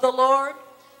love the Lord.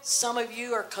 Some of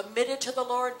you are committed to the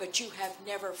Lord, but you have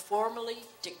never formally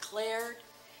declared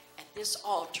at this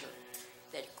altar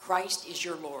that Christ is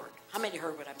your Lord. How many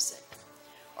heard what I'm saying?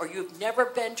 Or you've never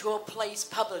been to a place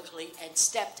publicly and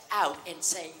stepped out and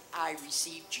say, I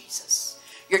receive Jesus.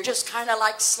 You're just kind of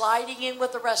like sliding in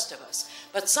with the rest of us.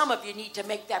 But some of you need to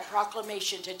make that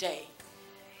proclamation today.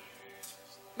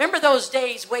 Remember those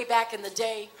days way back in the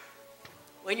day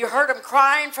when you heard them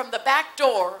crying from the back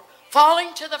door,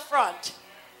 falling to the front?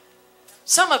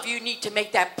 Some of you need to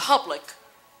make that public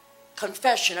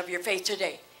confession of your faith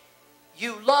today.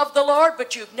 You love the Lord,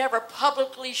 but you've never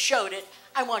publicly showed it.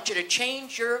 I want you to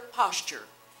change your posture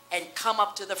and come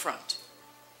up to the front.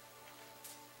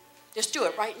 Just do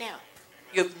it right now.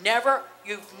 You've never,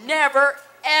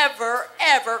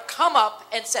 ever come up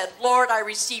and said, Lord, I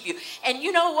receive you. And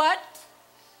you know what?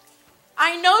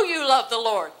 I know you love the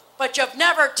Lord, but you've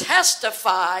never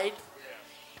testified.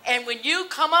 And when you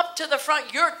come up to the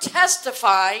front, you're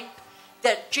testifying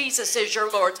that Jesus is your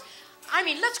Lord. I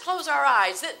mean, let's close our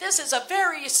eyes. This is a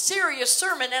very serious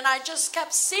sermon, and I just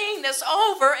kept seeing this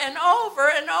over and over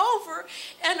and over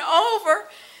and over,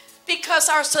 because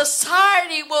our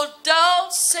society will dull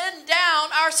sin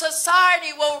down. Our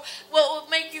society will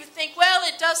make you think, well,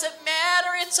 it doesn't matter.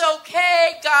 It's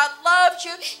okay. God loves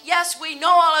you. Yes, we know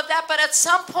all of that, but at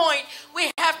some point we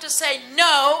have to say,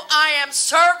 no, I am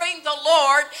serving the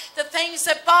Lord. The things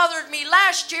that bothered me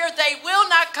last year, they will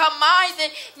not come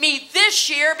me this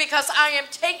year, because I am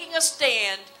taking a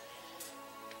stand.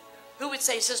 Who would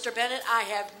say, Sister Bennett, I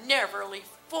have never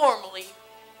formally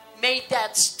made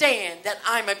that stand that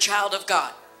I'm a child of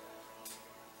God?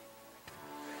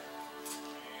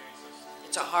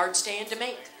 It's a hard stand to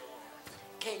make.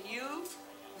 Can you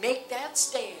make that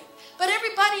stand? But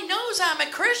everybody knows I'm a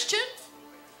Christian.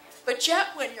 But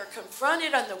yet when you're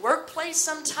confronted on the workplace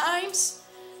sometimes,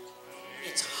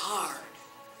 it's hard.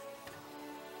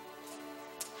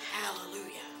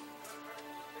 Hallelujah.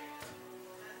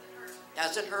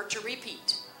 Doesn't hurt to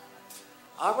repeat.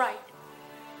 All right.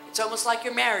 It's almost like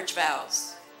your marriage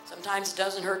vows. Sometimes it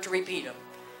doesn't hurt to repeat them.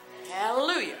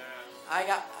 Hallelujah.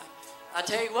 I'll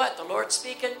tell you what, the Lord's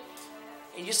speaking.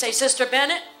 And you say, Sister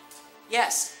Bennett,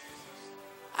 yes,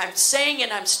 I'm saying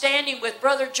and I'm standing with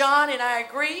Brother John, and I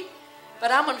agree.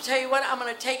 But I'm going to tell you what, I'm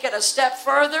going to take it a step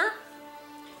further.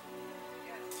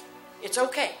 It's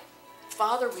okay.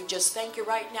 Father, we just thank you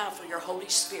right now for your Holy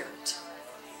Spirit.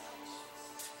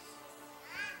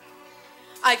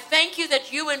 I thank you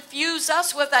that you infuse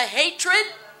us with a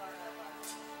hatred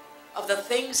of the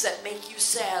things that make you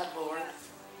sad, Lord.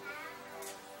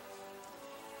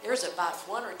 There's about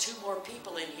 1 or 2 more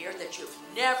people in here that you've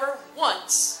never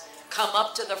once come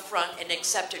up to the front and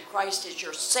accepted Christ as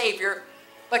your Savior.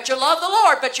 But you love the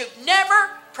Lord, but you've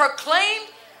never proclaimed,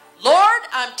 Lord,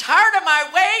 I'm tired of my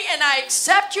way and I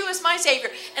accept you as my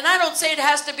Savior. And I don't say it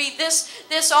has to be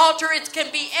this altar. It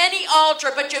can be any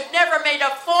altar, but you've never made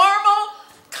a formal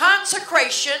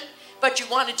consecration, but you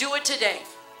want to do it today.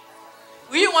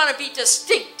 You want to be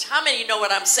distinct. How many know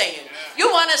what I'm saying? You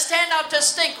want to stand out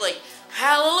distinctly.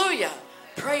 Hallelujah.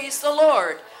 Praise the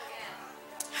Lord.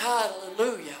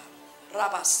 Hallelujah.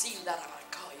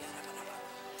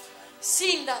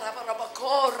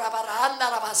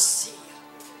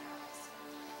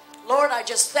 Lord, I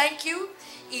just thank you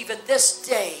even this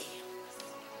day.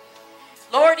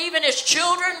 Lord, even as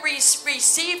children, we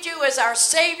received you as our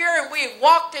Savior and we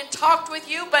walked and talked with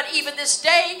you. But even this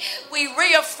day, we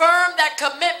reaffirm that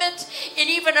commitment in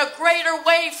even a greater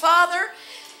way, Father,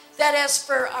 that as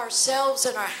for ourselves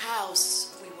and our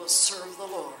house, we will serve the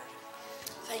Lord.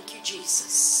 Thank you,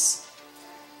 Jesus.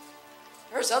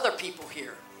 There's other people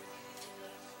here.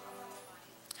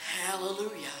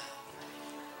 Hallelujah.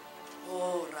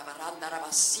 Oh,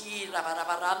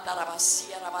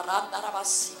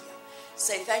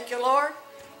 say thank you, Lord,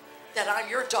 that I'm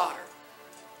your daughter.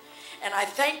 And I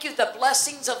thank you the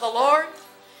blessings of the Lord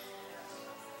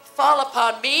fall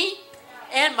upon me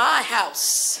and my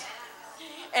house.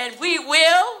 And we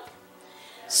will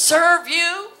serve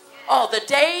you all the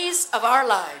days of our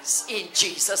lives in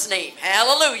Jesus' name.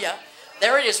 Hallelujah.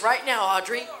 There it is right now,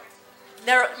 Audrey.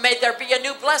 May there be a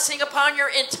new blessing upon your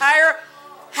entire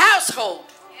household.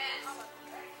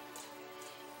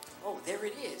 Oh, there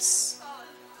it is.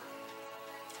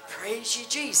 Praise you,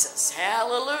 Jesus.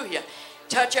 Hallelujah.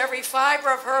 Touch every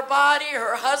fiber of her body,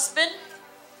 her husband.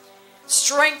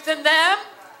 Strengthen them.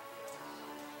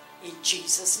 In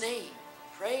Jesus' name.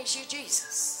 Praise you,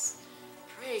 Jesus.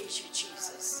 Praise you,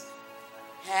 Jesus.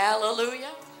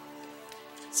 Hallelujah.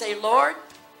 Say, Lord,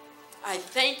 I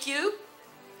thank you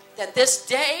that this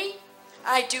day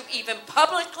I do even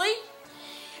publicly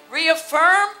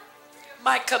reaffirm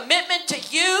my commitment to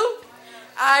you.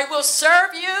 I will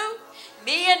serve you,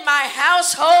 me and my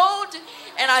household,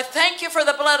 and I thank you for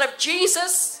the blood of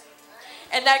Jesus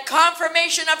and that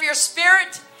confirmation of your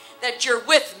Spirit that you're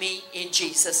with me in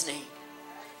Jesus' name.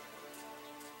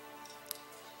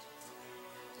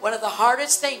 One of the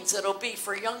hardest things it'll be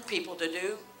for young people to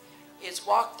do is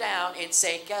walk down and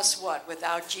say, guess what?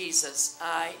 Without Jesus,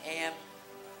 I am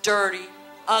dirty,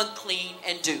 unclean,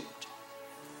 and doomed.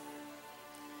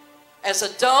 As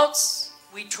adults,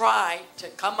 we try to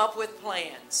come up with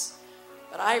plans.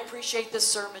 But I appreciate this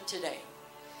sermon today.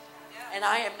 And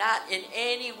I am not in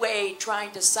any way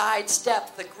trying to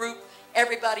sidestep the group,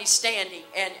 everybody standing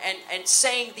and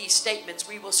saying these statements,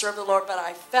 we will serve the Lord. But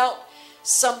I felt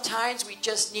sometimes we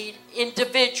just need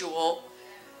individual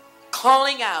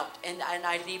calling out, and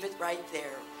I leave it right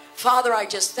there. Father, I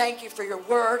just thank you for your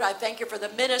word. I thank you for the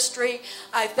ministry.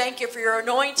 I thank you for your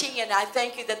anointing, and I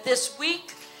thank you that this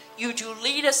week you do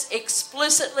lead us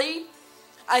explicitly.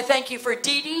 I thank you for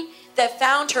Dee Dee that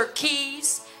found her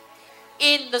keys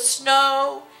in the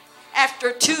snow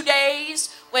after 2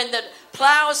 days when the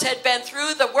plows had been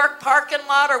through the work parking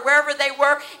lot or wherever they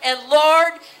were. And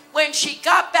Lord, when she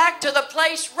got back to the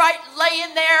place right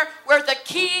laying there where the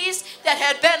keys that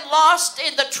had been lost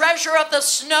in the treasure of the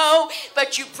snow,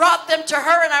 but you brought them to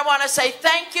her, and I want to say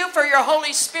thank you for your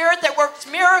Holy Spirit that works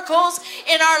miracles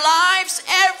in our lives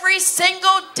every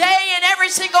single day and every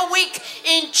single week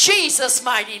in Jesus'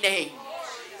 mighty name.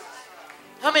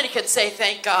 How many can say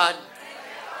thank God?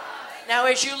 Now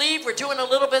as you leave, we're doing a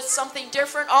little bit something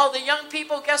different. All the young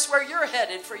people, guess where you're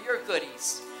headed for your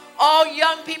goodies? All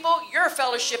young people, you're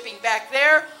fellowshipping back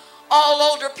there. All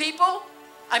older people,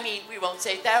 we won't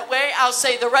say it that way. I'll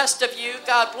say the rest of you,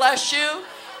 God bless you.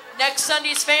 Next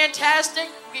Sunday's fantastic.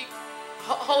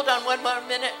 Hold on one more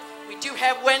minute. We do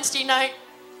have Wednesday night.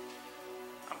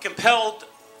 I'm compelled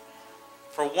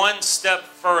for one step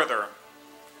further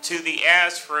to the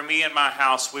as for me and my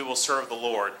house, we will serve the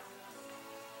Lord.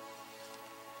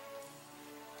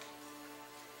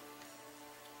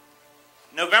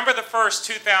 November the 1st,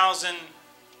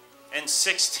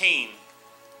 2016,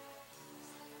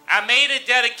 I made a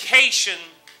dedication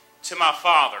to my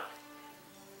father.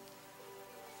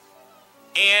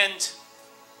 And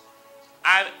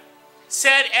I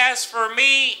said, as for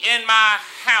me and my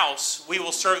house, we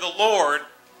will serve the Lord.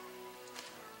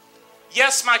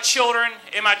 Yes, my children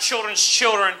and my children's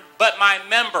children, but my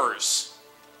members.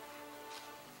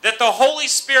 That the Holy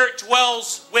Spirit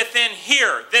dwells within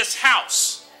here, this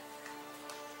house.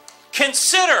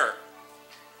 Consider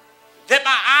that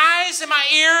my eyes and my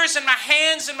ears and my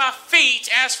hands and my feet,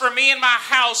 as for me and my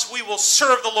house, we will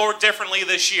serve the Lord differently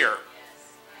this year.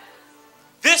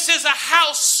 This is a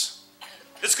house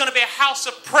that's going to be a house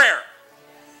of prayer.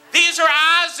 These are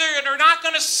eyes that are not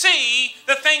going to see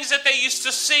the things that they used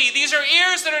to see. These are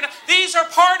ears that are not, these are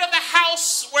part of the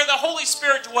house where the Holy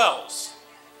Spirit dwells.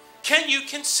 Can you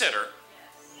consider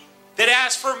that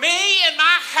as for me and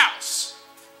my house,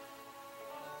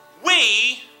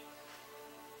 we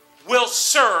will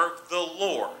serve the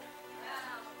Lord?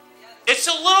 It's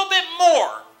a little bit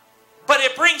more, but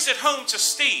it brings it home to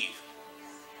Steve.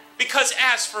 Because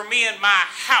as for me and my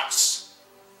house,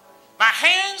 my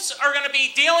hands are going to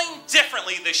be dealing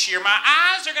differently this year. My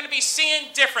eyes are going to be seeing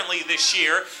differently this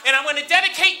year. And I'm going to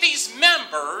dedicate these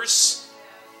members,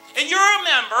 and you're a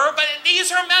member, but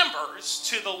these are members,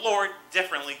 to the Lord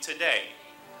differently today.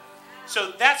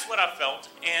 So that's what I felt,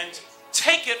 and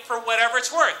take it for whatever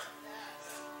it's worth.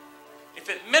 If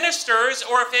it ministers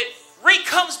or if it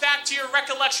comes back to your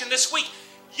recollection this week,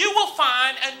 you will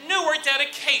find a newer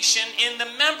dedication in the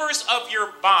members of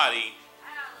your body.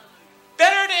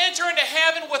 Better to enter into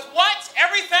heaven with what?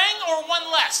 Everything, or one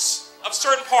less of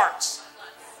certain parts?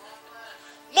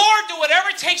 Lord, do whatever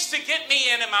it takes to get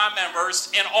me in and my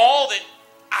members and all that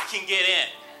I can get in.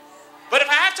 But if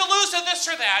I have to lose to this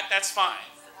or that, that's fine.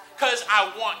 Because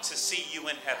I want to see you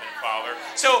in heaven, Father.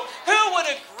 So who would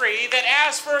agree that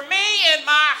as for me and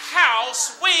my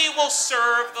house, we will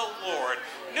serve the Lord?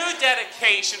 New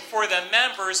dedication for the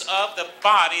members of the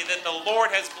body that the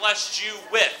Lord has blessed you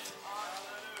with.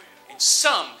 And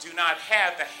some do not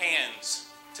have the hands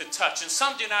to touch, and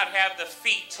some do not have the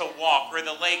feet to walk or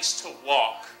the legs to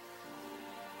walk.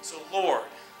 So Lord,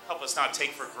 help us not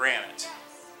take for granted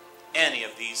any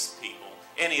of these people,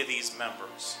 any of these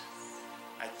members.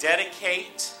 I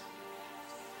dedicate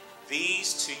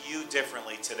these to you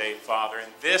differently today, Father,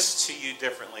 and this to you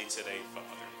differently today, Father.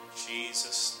 In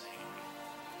Jesus' name.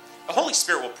 The Holy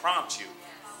Spirit will prompt you.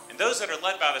 And those that are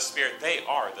led by the Spirit, they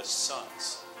are the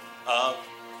sons of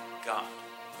God.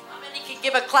 How many can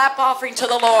give a clap offering to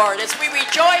the Lord? As we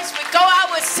rejoice, we go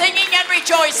out with singing and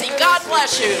rejoicing. God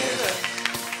bless you.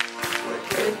 Where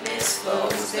goodness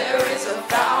flows, there is a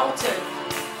fountain.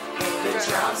 Where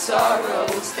drown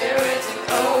sorrows, there is an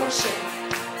ocean.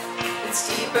 It's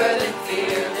deeper than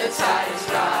fear, the tide is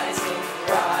rising,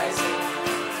 rising.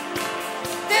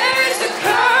 There is a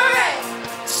current.